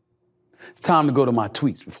learn. It's time to go to my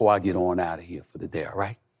tweets before I get on out of here for the day, all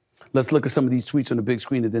right? Let's look at some of these tweets on the big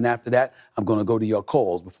screen, and then after that, I'm going to go to your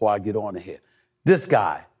calls before I get on here. This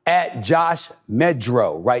guy, at Josh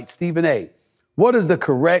Medro, writes, Stephen A., what is the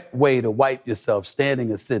correct way to wipe yourself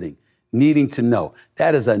standing or sitting? Needing to know.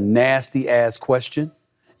 That is a nasty-ass question.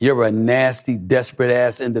 You're a nasty,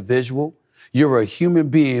 desperate-ass individual. You're a human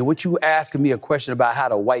being. What you asking me a question about how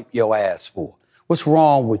to wipe your ass for? What's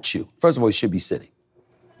wrong with you? First of all, you should be sitting,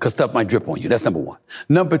 because stuff might drip on you. That's number one.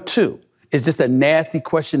 Number two, it's just a nasty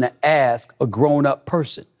question to ask a grown-up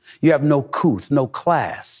person. You have no couth, no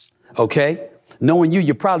class, okay? Knowing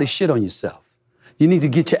you probably shit on yourself. You need to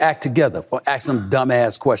get your act together for asking some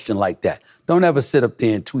dumb-ass question like that. Don't ever sit up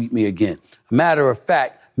there and tweet me again. Matter of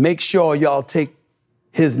fact, make sure y'all take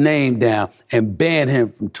his name down and ban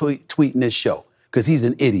him from tweeting this show, because he's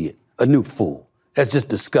an idiot, a new fool. That's just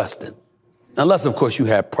disgusting. Unless, of course, you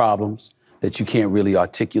have problems that you can't really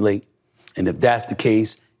articulate. And if that's the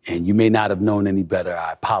case, and you may not have known any better,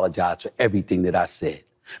 I apologize for everything that I said.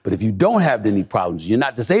 But if you don't have any problems, you're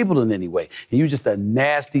not disabled in any way, and you're just a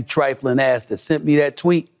nasty, trifling ass that sent me that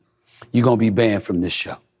tweet, you're going to be banned from this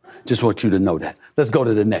show. Just want you to know that. Let's go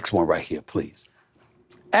to the next one right here, please.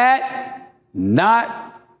 At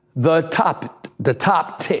not the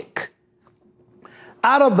top tick.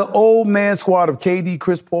 Out of the old man squad of KD,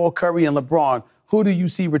 Chris Paul, Curry, and LeBron, who do you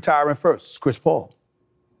see retiring first? It's Chris Paul.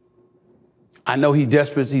 I know he's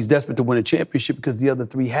desperate to win a championship because the other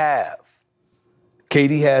three have.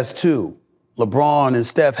 KD has 2. LeBron and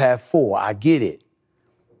Steph have 4. I get it.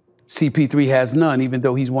 CP3 has none, even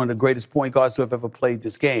though he's one of the greatest point guards to have ever played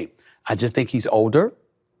this game. I just think he's older,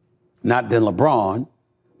 not than LeBron,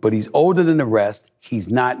 but he's older than the rest. He's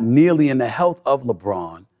not nearly in the health of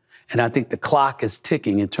LeBron. And I think the clock is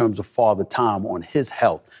ticking in terms of father time on his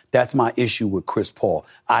health. That's my issue with Chris Paul.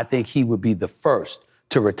 I think he would be the first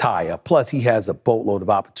to retire. Plus, he has a boatload of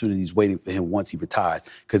opportunities waiting for him once he retires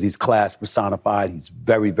because he's class personified. He's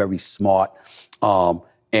very, very smart.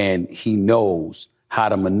 And he knows how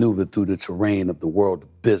to maneuver through the terrain of the world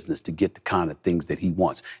of business to get the kind of things that he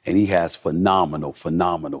wants. And he has phenomenal,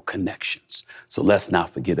 phenomenal connections. So let's not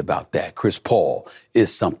forget about that. Chris Paul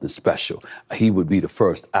is something special. He would be the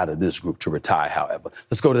first out of this group to retire, however.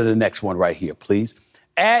 Let's go to the next one right here, please.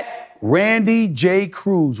 At Randy J.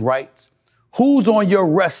 Cruz writes, who's on your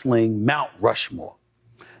wrestling Mount Rushmore?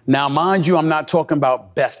 Now, mind you, I'm not talking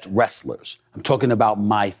about best wrestlers. I'm talking about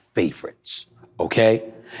my favorites,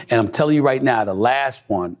 okay? And I'm telling you right now, the last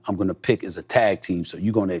one I'm going to pick is a tag team, so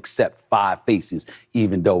you're going to accept 5 faces,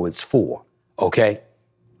 even though it's 4, okay?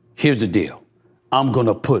 Here's the deal. I'm going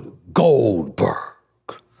to put Goldberg.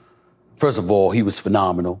 First of all, he was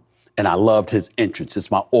phenomenal, and I loved his entrance.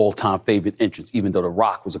 It's my all-time favorite entrance, even though The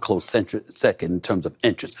Rock was a close second in terms of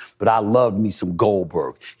entrance. But I loved me some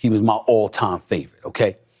Goldberg. He was my all-time favorite,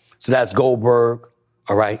 okay? So that's Goldberg,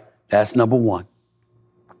 all right? That's number 1.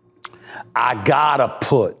 I gotta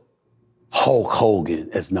put Hulk Hogan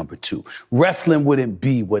as number 2. Wrestling wouldn't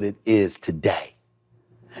be what it is today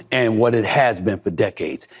and what it has been for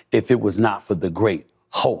decades if it was not for the great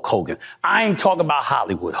Hulk Hogan. I ain't talking about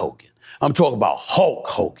Hollywood Hogan. I'm talking about Hulk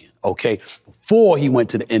Hogan, okay? Before he went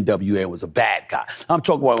to the NWA and was a bad guy. I'm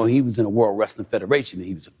talking about when he was in the World Wrestling Federation and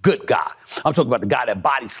he was a good guy. I'm talking about the guy that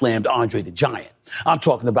body slammed Andre the Giant. I'm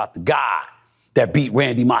talking about the guy that beat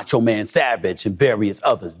Randy Macho Man Savage and various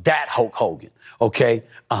others. That Hulk Hogan, okay?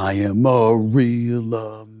 I am a real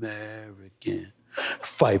American.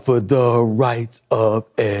 Fight for the rights of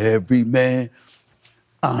every man.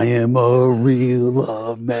 I am a real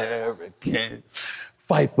American.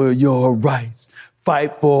 Fight for your rights.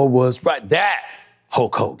 Fight for what's right. That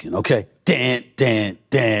Hulk Hogan, okay? Dan, dan,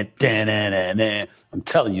 dan, dan, dan, dan, dan. I'm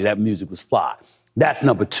telling you, that music was fly. That's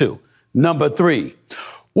number 2. Number 3.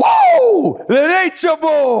 Whoa! That ain't your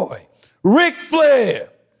boy, Ric Flair.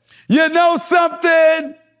 You know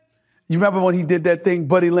something? You remember when he did that thing,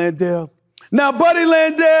 Buddy Landell? Now, Buddy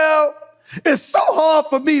Landell, it's so hard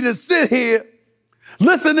for me to sit here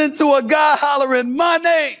listening to a guy hollering my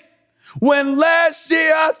name when last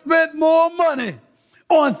year I spent more money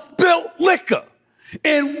on spilt liquor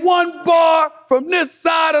in one bar from this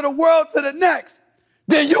side of the world to the next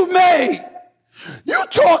than you made. You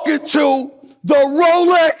talking to the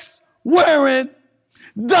Rolex wearing,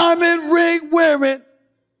 diamond ring wearing,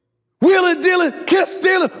 wheeling dealing, kiss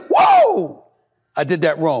stealing. Whoa! I did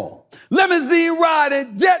that wrong. Limousine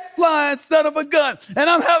riding, jet flying son of a gun. And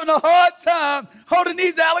I'm having a hard time holding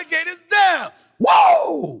these alligators down.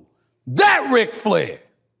 Whoa! That Ric Flair.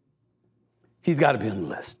 He's got to be on the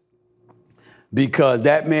list. Because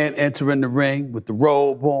that man entering the ring with the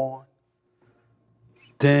robe on.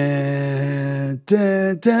 Dun,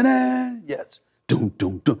 dun, dun, dun. Yes. Doom,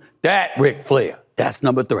 doom, doom. That Ric Flair. That's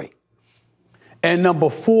number 3. And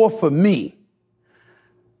number 4 for me,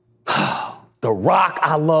 The Rock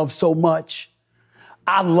I love so much.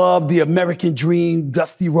 I love the American Dream,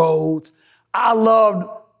 Dusty Rhodes. I loved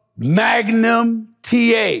Magnum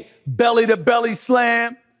TA, belly to belly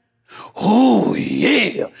slam. Oh,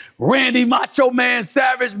 yeah. Randy Macho Man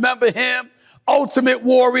Savage, remember him? Ultimate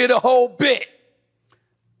Warrior, the whole bit.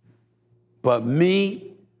 But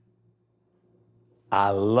me, I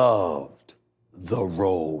loved the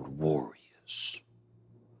Road Warriors.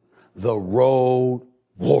 The Road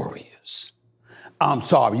Warriors. I'm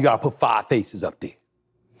sorry, you gotta put 5 faces up there.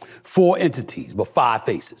 4 entities, but 5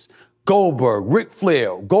 faces. Goldberg, Ric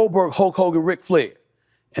Flair, Goldberg, Hulk Hogan, Ric Flair,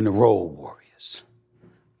 and the Road Warriors.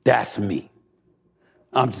 That's me.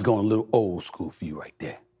 I'm just going a little old school for you right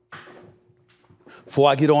there. Before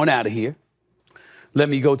I get on out of here, let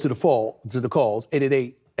me go to the calls.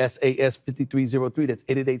 888-SAS-5303. That's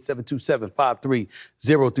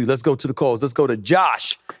 888-727-5303. Let's go to the calls. Let's go to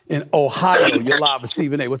Josh in Ohio. You're live with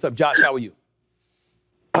Stephen A. What's up, Josh? How are you?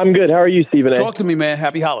 I'm good. How are you, Stephen A? Talk to me, man.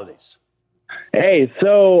 Happy holidays. Hey,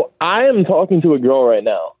 so I am talking to a girl right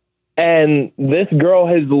now, and this girl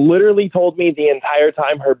has literally told me the entire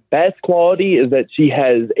time her best quality is that she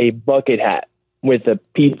has a bucket hat with a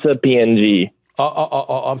pizza PNG.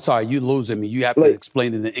 I'm sorry. You're losing me. You have to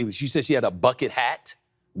explain it in English. You said she had a bucket hat?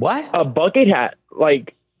 What? A bucket hat.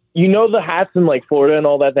 Like, you know the hats in, like, Florida and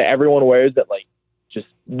all that everyone wears that, like, just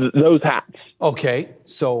those hats. Okay.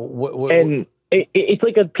 So what and it's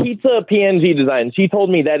like a pizza PNG design. She told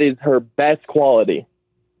me that is her best quality.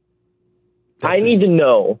 I need to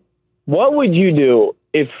know, what would you do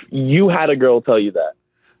if you had a girl tell you that?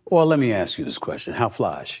 Well, let me ask you this question. How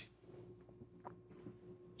fly is she?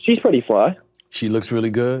 She's pretty fly. She looks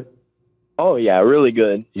really good? Oh, yeah, really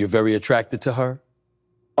good. You're very attracted to her?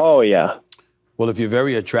 Oh, yeah. Well, if you're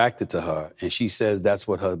very attracted to her and she says that's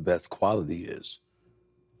what her best quality is,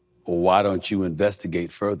 well, why don't you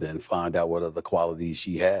investigate further and find out what other qualities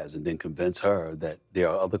she has and then convince her that there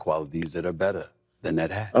are other qualities that are better than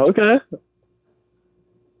that hat? Okay.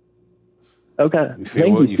 Okay. You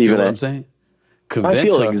feel what I'm saying?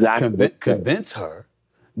 Convince her, exactly. Convince her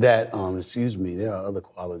that, there are other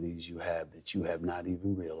qualities you have that you have not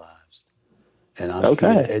even realized. And I'm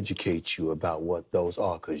here to educate you about what those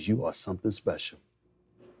are, because you are something special.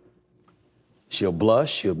 She'll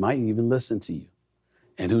blush. She might even listen to you.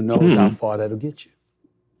 And who knows how far that'll get you.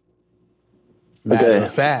 Matter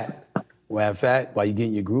of fact, while you're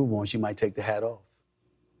getting your groove on, she might take the hat off.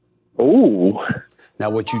 Ooh. Now,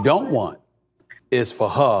 what you don't want is for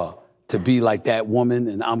her to be like that woman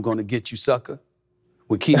and I'm Gonna Get You Sucker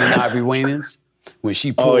with Keenen Ivory Wayans when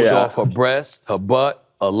she pulled off her breast, her butt,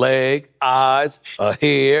 her leg, eyes, her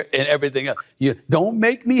hair, and everything else. You don't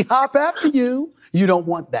make me hop after you. You don't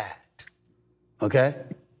want that. Okay?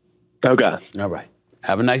 Okay. All right.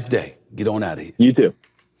 Have a nice day. Get on out of here. You too.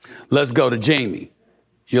 Let's go to Jamie.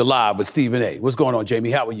 You're live with Stephen A. What's going on, Jamie?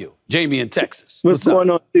 How are you? Jamie in Texas. What's going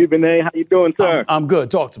on, Stephen A? How you doing, sir? I'm good.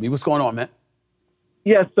 Talk to me. What's going on, man?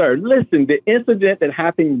 Yes, sir. Listen, the incident that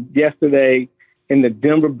happened yesterday in the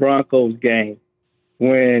Denver Broncos game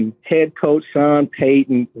when head coach Sean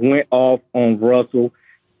Payton went off on Russell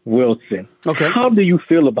Wilson. Okay. How do you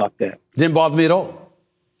feel about that? Didn't bother me at all.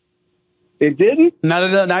 It didn't?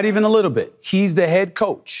 Not even a little bit. He's the head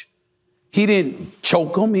coach. He didn't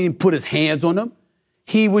choke him. He didn't put his hands on him.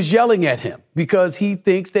 He was yelling at him because he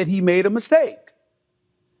thinks that he made a mistake.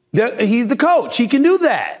 He's the coach. He can do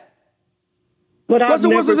that. But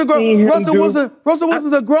Russell Wilson's a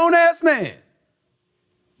grown-ass man.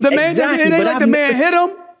 The man, it ain't like the man hit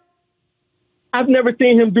him. I've never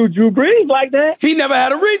seen him do Drew Brees like that. He never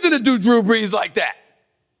had a reason to do Drew Brees like that.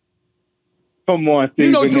 Come on, Stephen.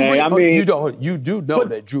 You know Drew Brees. I mean, you do know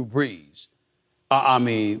that Drew Brees.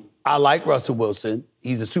 I like Russell Wilson.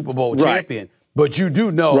 He's a Super Bowl champion. But you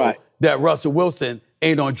do know that Russell Wilson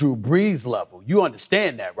ain't on Drew Brees' level. You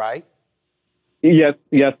understand that, right? Yes,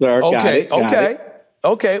 sir.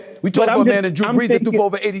 Okay. We talk about a man in Drew Brees that threw for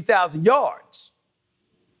over 80,000 yards.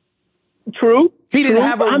 True. He didn't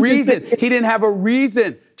have a reason. He didn't have a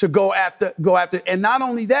reason to go after. And not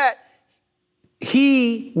only that,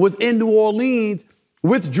 he was in New Orleans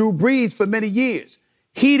with Drew Brees for many years.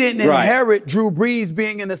 He didn't inherit Drew Brees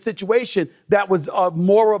being in a situation that was a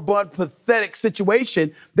moribund, pathetic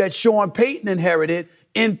situation that Sean Payton inherited,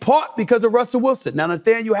 in part because of Russell Wilson. Now,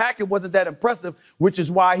 Nathaniel Hackett wasn't that impressive, which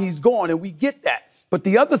is why he's gone, and we get that. But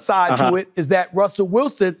the other side to it is that Russell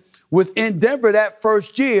Wilson was in Denver that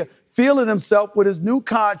first year, feeling himself with his new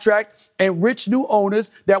contract and rich new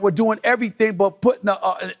owners that were doing everything but putting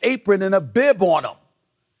an apron and a bib on him.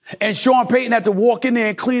 And Sean Payton had to walk in there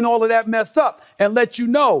and clean all of that mess up and let you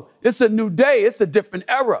know it's a new day. It's a different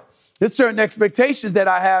era. There's certain expectations that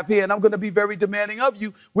I have here, and I'm going to be very demanding of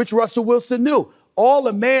you, which Russell Wilson knew. All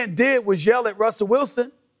the man did was yell at Russell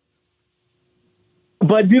Wilson.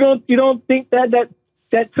 But you don't think that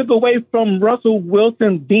took away from Russell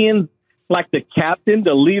Wilson being like the captain,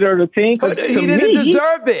 the leader of the team? He didn't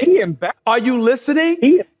deserve it. Are you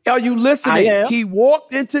listening? Are you listening? I am. He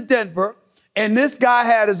walked into Denver, and this guy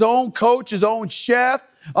had his own coach, his own chef,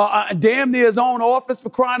 damn near his own office, for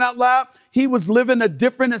crying out loud. He was living a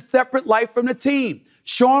different and separate life from the team.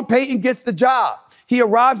 Sean Payton gets the job. He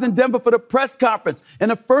arrives in Denver for the press conference.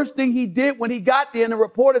 And the first thing he did when he got there and the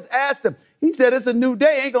reporters asked him, he said, it's a new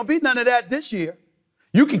day. Ain't going to be none of that this year.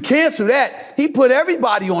 You can cancel that. He put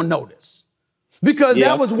everybody on notice because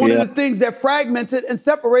that was one of the things that fragmented and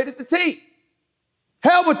separated the team.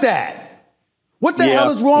 Hell with that. What the hell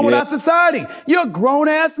is wrong with our society? You're a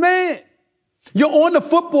grown-ass man. You're on the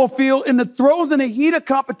football field in the throes and the heat of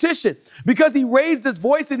competition. Because he raised his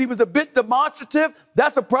voice and he was a bit demonstrative,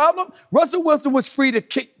 that's a problem. Russell Wilson was free to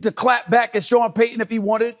clap back at Sean Payton if he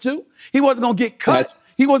wanted to. He wasn't going to get cut.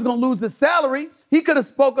 He wasn't going to lose his salary. He could have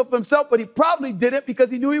spoke up for himself, but he probably didn't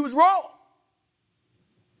because he knew he was wrong.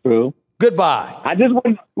 True. Goodbye. I just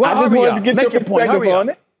wanted to get your perspective on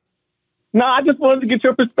it. No, I just wanted to get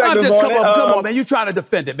your perspective on it. Come on, man. You're trying to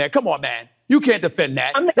defend it, man. Come on, man. You can't defend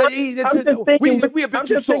that. We're a bit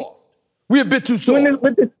too soft. We're a bit too soft.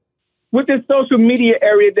 With this social media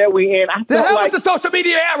area that we're in, I feel the hell like with the social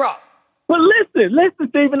media era. But listen,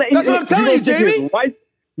 Stephen. That's what I'm telling you, Jamie.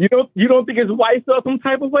 You don't think his wife felt some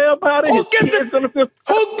type of way about it? Who gives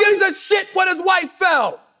a shit what his wife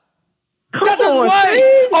felt? That's his wife.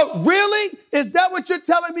 Steve. Oh, really? Is that what you're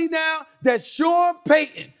telling me now? That Sean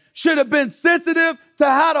Payton should have been sensitive to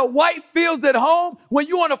how the wife feels at home when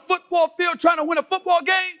you're on a football field trying to win a football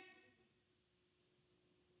game?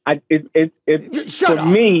 For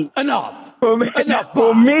me, enough. For me,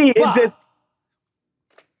 it's just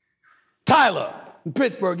Tyler in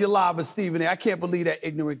Pittsburgh. You're live with Stephen A. I can't believe that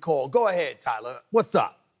ignorant call. Go ahead, Tyler. What's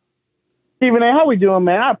up? Stephen A., how we doing,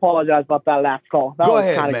 man? I apologize about that last call. That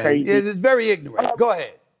was kind of crazy. It's very ignorant. Go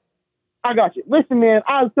ahead. I got you. Listen, man,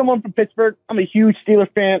 I'm someone from Pittsburgh. I'm a huge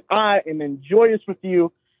Steelers fan. I am enjoying this with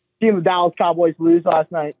you. Seeing the Dallas Cowboys lose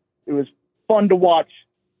last night. It was fun to watch.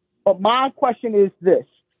 But my question is this.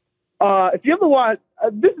 If you ever want,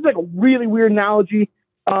 this is like a really weird analogy.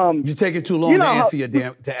 You're taking too long to ask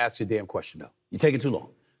your damn question, though. You're taking too long.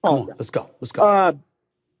 Come on, let's go.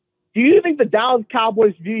 Do you think the Dallas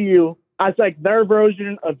Cowboys view you as like their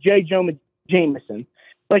version of J. Jonah Jameson?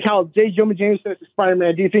 Like how J. Jonah Jameson is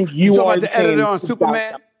Spider-Man. Do you think you talking are about the editor on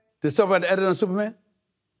Superman? Did talk about the editor on Superman?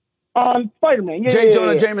 Spider-Man. J.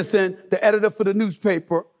 Jonah Jameson, the editor for the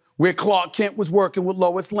newspaper where Clark Kent was working with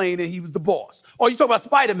Lois Lane and he was the boss. Oh, you talking about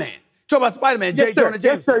Spider-Man? Talking about Spider-Man, Yes, J. Jonah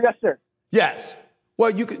Jameson. Yes, sir. Yes. Well,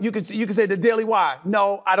 you can say the Daily Wire.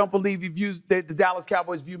 No, I don't believe the Dallas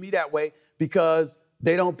Cowboys view me that way because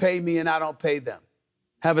they don't pay me and I don't pay them.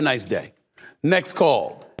 Have a nice day. Next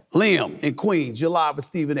call. Liam in Queens. You're live with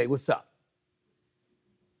Stephen A. What's up?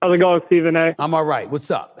 How's it going, Stephen A? I'm all right. What's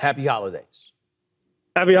up? Happy holidays.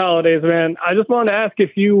 Happy holidays, man. I just wanted to ask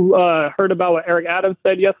if you heard about what Eric Adams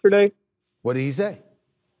said yesterday. What did he say?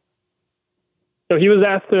 So he was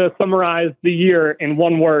asked to summarize the year in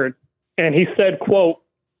one word. And he said, quote,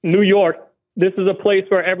 New York, this is a place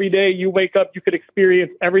where every day you wake up, you could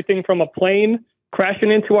experience everything from a plane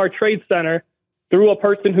crashing into our trade center through a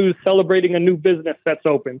person who's celebrating a new business that's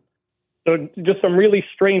open. So just some really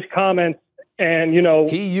strange comments. And, you know,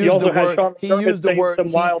 he used the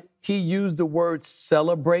word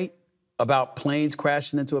celebrate about planes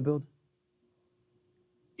crashing into a building.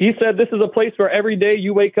 He said this is a place where every day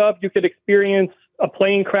you wake up, you could experience a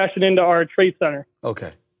plane crashing into our trade center.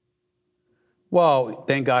 Okay. Well,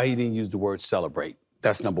 thank God he didn't use the word celebrate.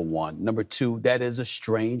 That's number one. Number two, that is a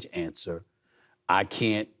strange answer. I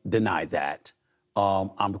can't deny that.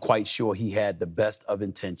 I'm quite sure he had the best of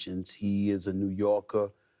intentions. He is a New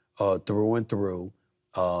Yorker through and through.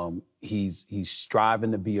 He's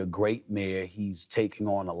striving to be a great mayor. He's taking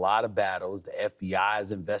on a lot of battles. The FBI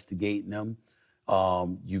is investigating him.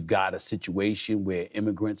 You've got a situation where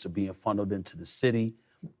immigrants are being funneled into the city.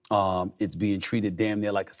 It's being treated damn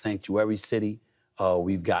near like a sanctuary city.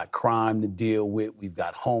 We've got crime to deal with. We've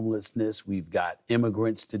got homelessness. We've got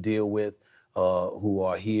immigrants to deal with who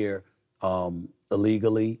are here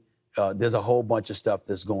illegally. There's a whole bunch of stuff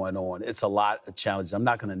that's going on. It's a lot of challenges. I'm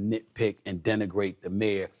not going to nitpick and denigrate the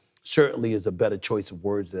mayor. Certainly is a better choice of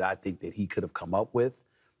words that I think that he could have come up with.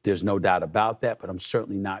 There's no doubt about that, but I'm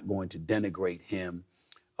certainly not going to denigrate him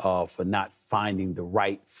for not finding the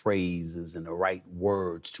right phrases and the right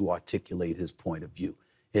words to articulate his point of view.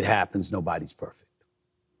 It happens. Nobody's perfect.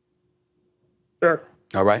 Sure.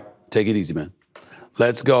 All right. Take it easy, man.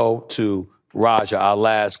 Let's go to Raja, our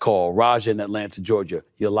last call. Raja in Atlanta, Georgia.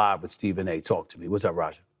 You're live with Stephen A. Talk to me. What's up,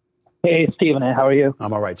 Raja? Hey, Stephen A. How are you?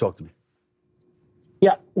 I'm all right. Talk to me.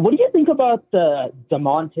 Yeah. What do you think about the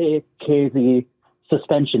DeMonte Casey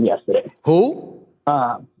suspension yesterday? Who?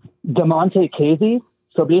 DeMonte Casey.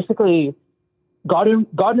 So basically, Gardner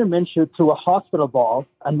Minshew threw a hospital ball,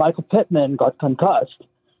 and Michael Pittman got concussed.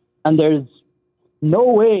 And there's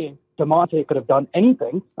no way DeMonte could have done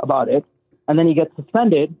anything about it. And then he gets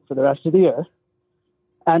suspended for the rest of the year.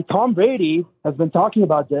 And Tom Brady has been talking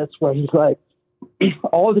about this, where he's like,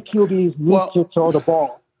 all the QBs need to throw the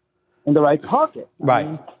ball in the right pocket.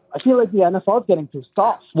 Right. I feel like the NFL is getting too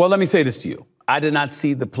soft. Well, let me say this to you. I did not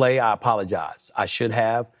see the play. I apologize. I should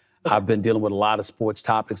have. I've been dealing with a lot of sports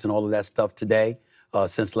topics and all of that stuff today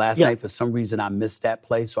since last night. For some reason, I missed that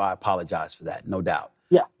play, so I apologize for that, no doubt.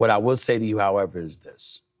 Yeah. What I will say to you, however, is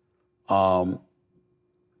this.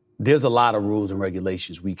 There's a lot of rules and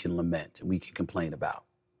regulations we can lament and we can complain about.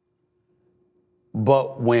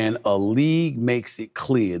 But when a league makes it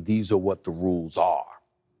clear these are what the rules are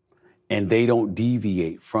and they don't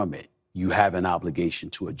deviate from it, you have an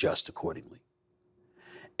obligation to adjust accordingly.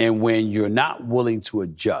 And when you're not willing to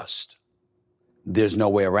adjust, there's no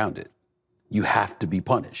way around it. You have to be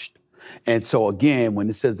punished. And so again, when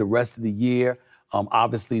it says the rest of the year,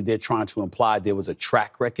 obviously they're trying to imply there was a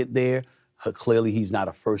track record there. Clearly, he's not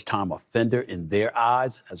a first-time offender in their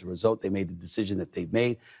eyes. As a result, they made the decision that they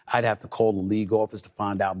made. I'd have to call the league office to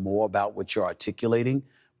find out more about what you're articulating.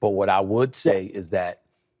 But what I would say is that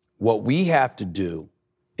what we have to do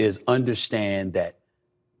is understand that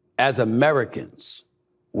as Americans,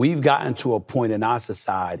 we've gotten to a point in our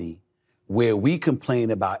society where we complain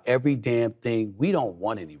about every damn thing. We don't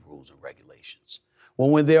want any rules and regulations. Well,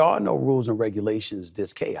 when there are no rules and regulations,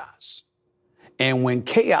 there's chaos. And when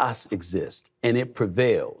chaos exists and it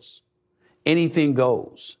prevails, anything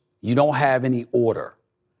goes. You don't have any order.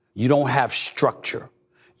 You don't have structure.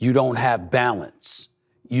 You don't have balance.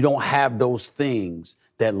 You don't have those things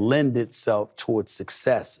that lend itself towards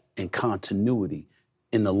success and continuity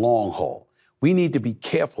in the long haul. We need to be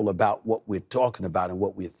careful about what we're talking about and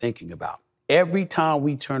what we're thinking about. Every time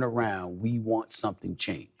we turn around, we want something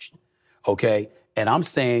changed, okay? And I'm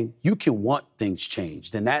saying you can want things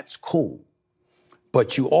changed, and that's cool.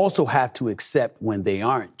 But you also have to accept when they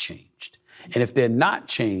aren't changed. And if they're not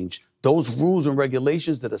changed, those rules and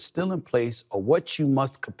regulations that are still in place are what you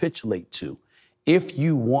must capitulate to if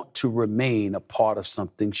you want to remain a part of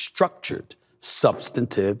something structured,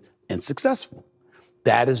 substantive, and successful.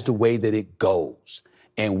 That is the way that it goes.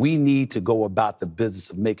 And we need to go about the business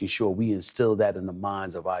of making sure we instill that in the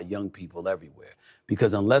minds of our young people everywhere.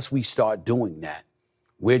 Because unless we start doing that,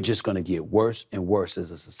 we're just going to get worse and worse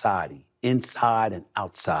as a society, inside and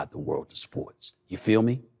outside the world of sports. You feel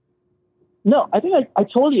me? No, I think I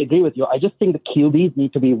totally agree with you. I just think the QBs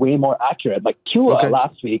need to be way more accurate. Like Tua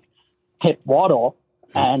last week hit Waddle,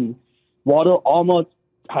 and Waddle almost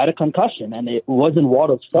had a concussion, and it wasn't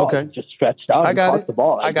Waddle's fault. It just stretched out and caught the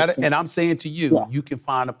ball. I got it. And I'm saying to you, you can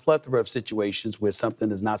find a plethora of situations where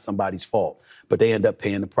something is not somebody's fault, but they end up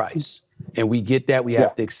paying the price. And we get that. We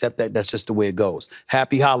have to accept that. That's just the way it goes.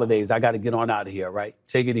 Happy holidays. I got to get on out of here, right?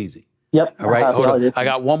 Take it easy. Yep. All right, hold on. I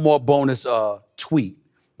got one more bonus tweet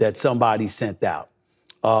that somebody sent out.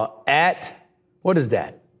 At, what is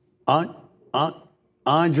that?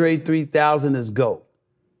 Andre 3000 is GOAT.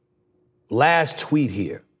 Last tweet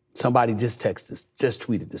here. Somebody just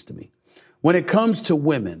tweeted this to me. When it comes to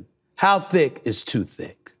women, how thick is too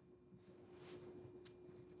thick?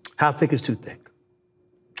 How thick is too thick?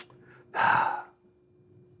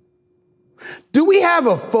 Do we have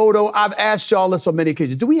a photo? I've asked y'all this on many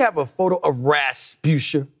occasions. Do we have a photo of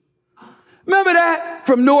Rasputia? Remember that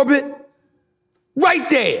from Norbit? Right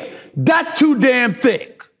there. That's too damn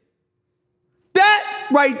thick. That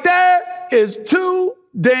right there is too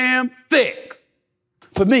damn thick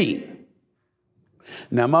for me.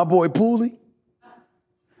 Now, my boy Pooley,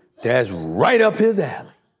 that's right up his alley.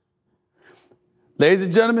 Ladies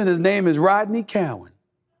and gentlemen, his name is Rodney Cowan.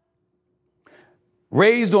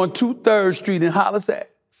 Raised on 2/3 Street in Hollis Ave.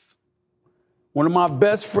 One of my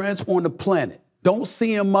best friends on the planet. Don't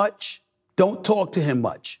see him much. Don't talk to him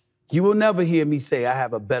much. You will never hear me say I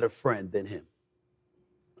have a better friend than him.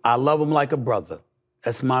 I love him like a brother.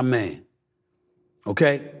 That's my man.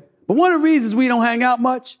 Okay? But one of the reasons we don't hang out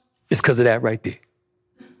much is because of that right there.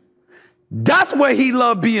 That's where he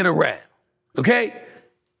loved being around. Okay?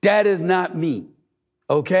 That is not me.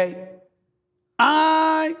 Okay?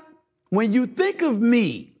 When you think of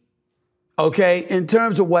me, okay, in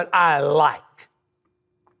terms of what I like,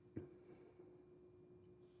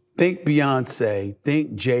 think Beyonce,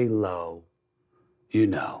 think J-Lo,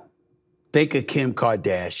 think of Kim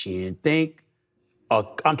Kardashian,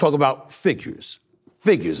 I'm talking about figures.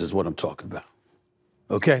 Figures is what I'm talking about,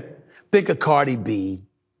 okay? Think of Cardi B,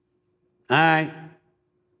 all right?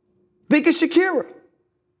 Think of Shakira.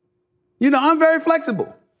 I'm very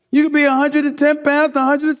flexible. You could be 110 pounds to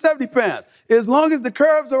 170 pounds. As long as the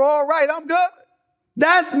curves are all right, I'm good.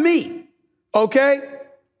 That's me, okay?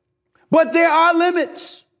 But there are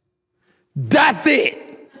limits. That's it.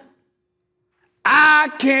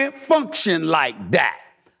 I can't function like that.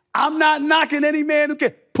 I'm not knocking any man who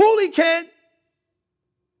can. Pooley can.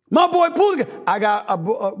 My boy Pooley can. I got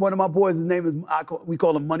one of my boys, his name is, we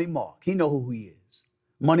call him Money Mark. He know who he is.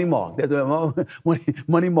 Money Mark. That's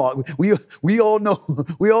Money Mark. We all know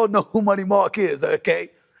who Money Mark is,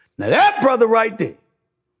 okay? Now that brother right there,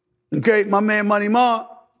 okay, my man Money Mark,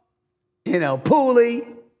 Pooley,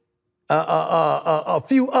 a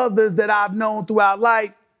few others that I've known throughout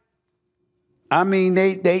life. I mean,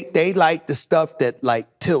 they like the stuff that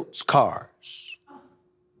like tilts cars.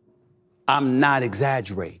 I'm not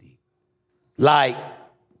exaggerating. Like,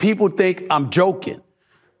 people think I'm joking.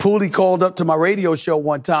 Pooley called up to my radio show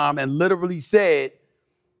one time and literally said,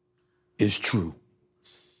 it's true.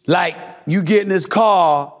 Like, you get in this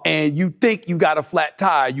car and you think you got a flat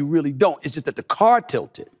tire. You really don't. It's just that the car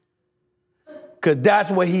tilted. Because that's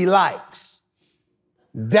what he likes.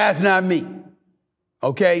 That's not me.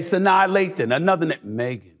 Okay? Sanaa Lathan, another name.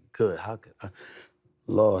 Megan Good. How could I?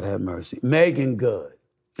 Lord have mercy. Megan Good.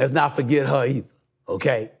 Let's not forget her either.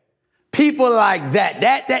 Okay? People like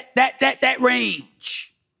that range.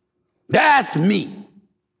 That's me,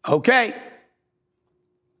 okay?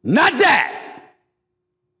 Not that.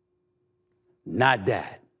 Not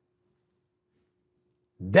that.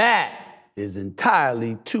 That is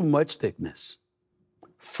entirely too much thickness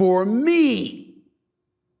for me.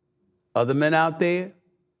 Other men out there,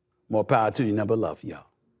 more power to you, nothing but love for y'all.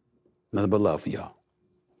 Nothing but love for y'all.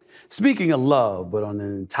 Speaking of love, but on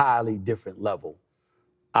an entirely different level,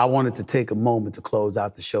 I wanted to take a moment to close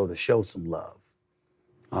out the show to show some love.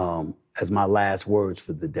 As my last words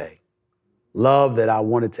for the day. Love that I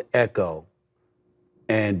wanted to echo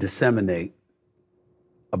and disseminate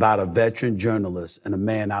about a veteran journalist and a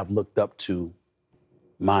man I've looked up to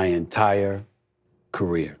my entire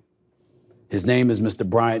career. His name is Mr.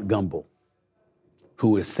 Bryant Gumbel,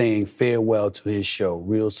 who is saying farewell to his show,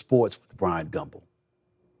 Real Sports with Brian Gumble.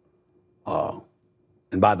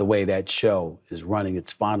 And by the way, that show is running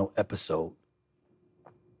its final episode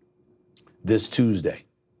this Tuesday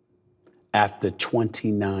after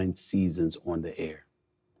 29 seasons on the air.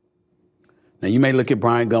 Now, you may look at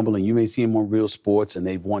Brian Gumble and you may see him on Real Sports, and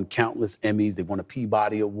they've won countless Emmys. They've won a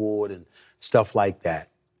Peabody Award and stuff like that.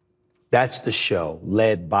 That's the show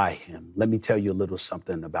led by him. Let me tell you a little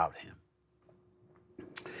something about him.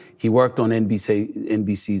 He worked on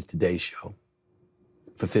NBC's Today Show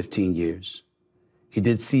for 15 years. He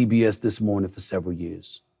did CBS This Morning for several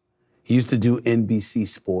years. He used to do NBC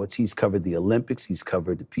Sports. He's covered the Olympics. He's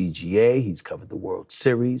covered the PGA. He's covered the World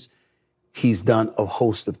Series. He's done a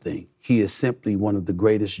host of things. He is simply one of the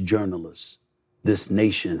greatest journalists this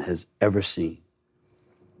nation has ever seen.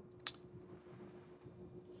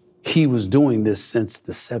 He was doing this since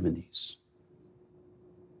the 70s.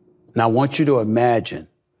 Now, I want you to imagine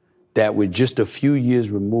that we're just a few years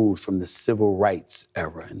removed from the civil rights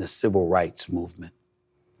era and the civil rights movement.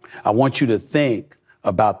 I want you to think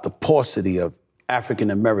about the paucity of African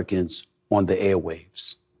Americans on the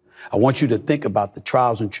airwaves. I want you to think about the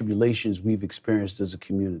trials and tribulations we've experienced as a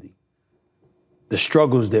community, the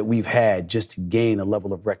struggles that we've had just to gain a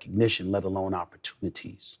level of recognition, let alone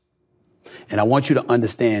opportunities. And I want you to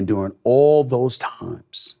understand during all those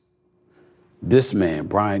times, this man,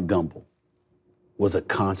 Brian Gumble, was a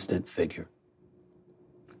constant figure,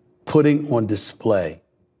 putting on display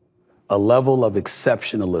a level of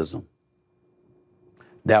exceptionalism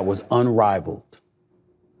that was unrivaled,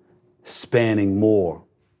 spanning more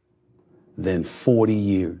than 40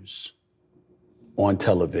 years on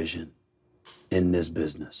television in this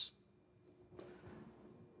business.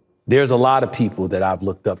 There's a lot of people that I've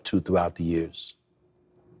looked up to throughout the years.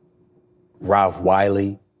 Ralph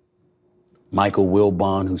Wiley, Michael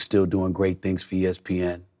Wilbon, who's still doing great things for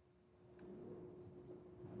ESPN,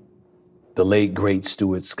 the late, great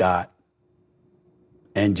Stuart Scott,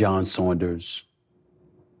 and John Saunders.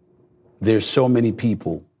 There's so many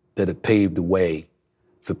people that have paved the way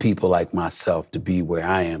for people like myself to be where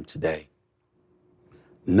I am today.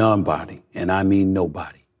 Nobody, and I mean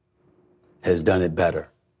nobody, has done it better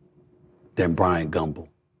than Brian Gumble.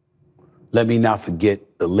 Let me not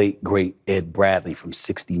forget the late, great Ed Bradley from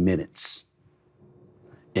 60 Minutes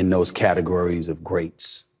in those categories of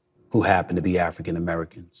greats who happen to be African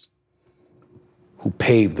Americans, who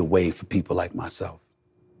paved the way for people like myself.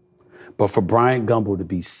 But for Brian Gumble to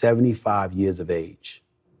be 75 years of age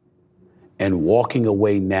and walking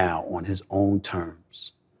away now on his own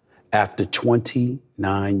terms after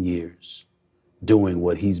 29 years doing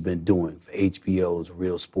what he's been doing for HBO's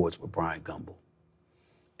Real Sports with Brian Gumble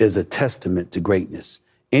is a testament to greatness.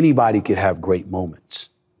 Anybody could have great moments.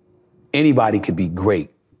 Anybody could be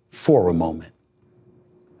great for a moment.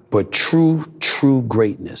 But true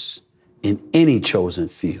greatness in any chosen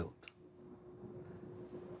field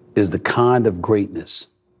is the kind of greatness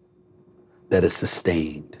that is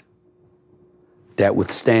sustained, that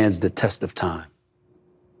withstands the test of time,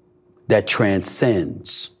 that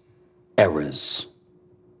transcends eras.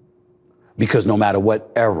 Because no matter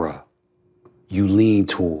what era you lean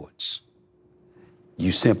towards,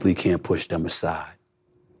 you simply can't push them aside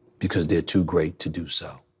because they're too great to do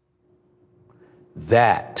so.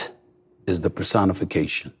 That is the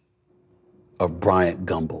personification of Bryant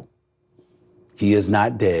Gumble. He is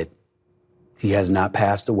not dead. He has not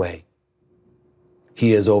passed away.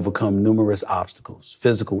 He has overcome numerous obstacles,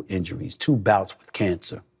 physical injuries, 2 bouts with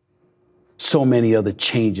cancer. So many other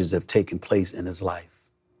changes have taken place in his life.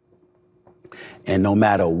 And no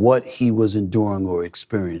matter what he was enduring or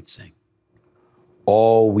experiencing,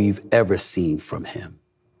 all we've ever seen from him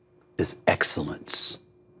is excellence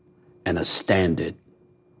and a standard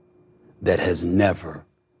that has never,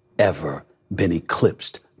 ever been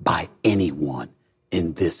eclipsed by anyone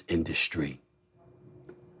in this industry.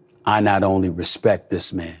 I not only respect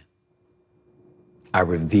this man, I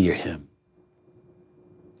revere him.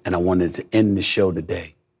 And I wanted to end the show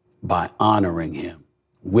today by honoring him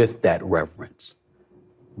with that reverence,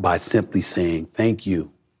 by simply saying thank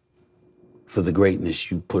you for the greatness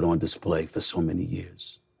you put on display for so many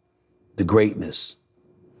years. The greatness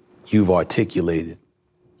you've articulated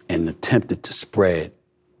and attempted to spread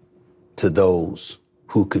to those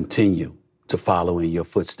who continue to follow in your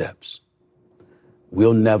footsteps.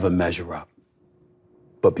 We'll never measure up,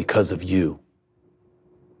 but because of you,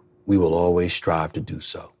 we will always strive to do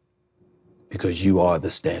so, because you are the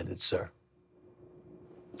standard, sir.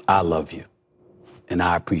 I love you, and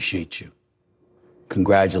I appreciate you.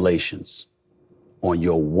 Congratulations on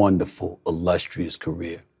your wonderful, illustrious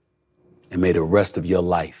career, and may the rest of your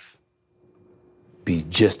life be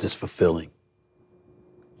just as fulfilling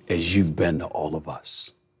as you've been to all of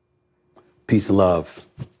us. Peace and love.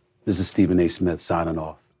 This is Stephen A. Smith signing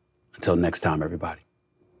off. Until next time, everybody.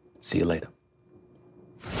 See you later.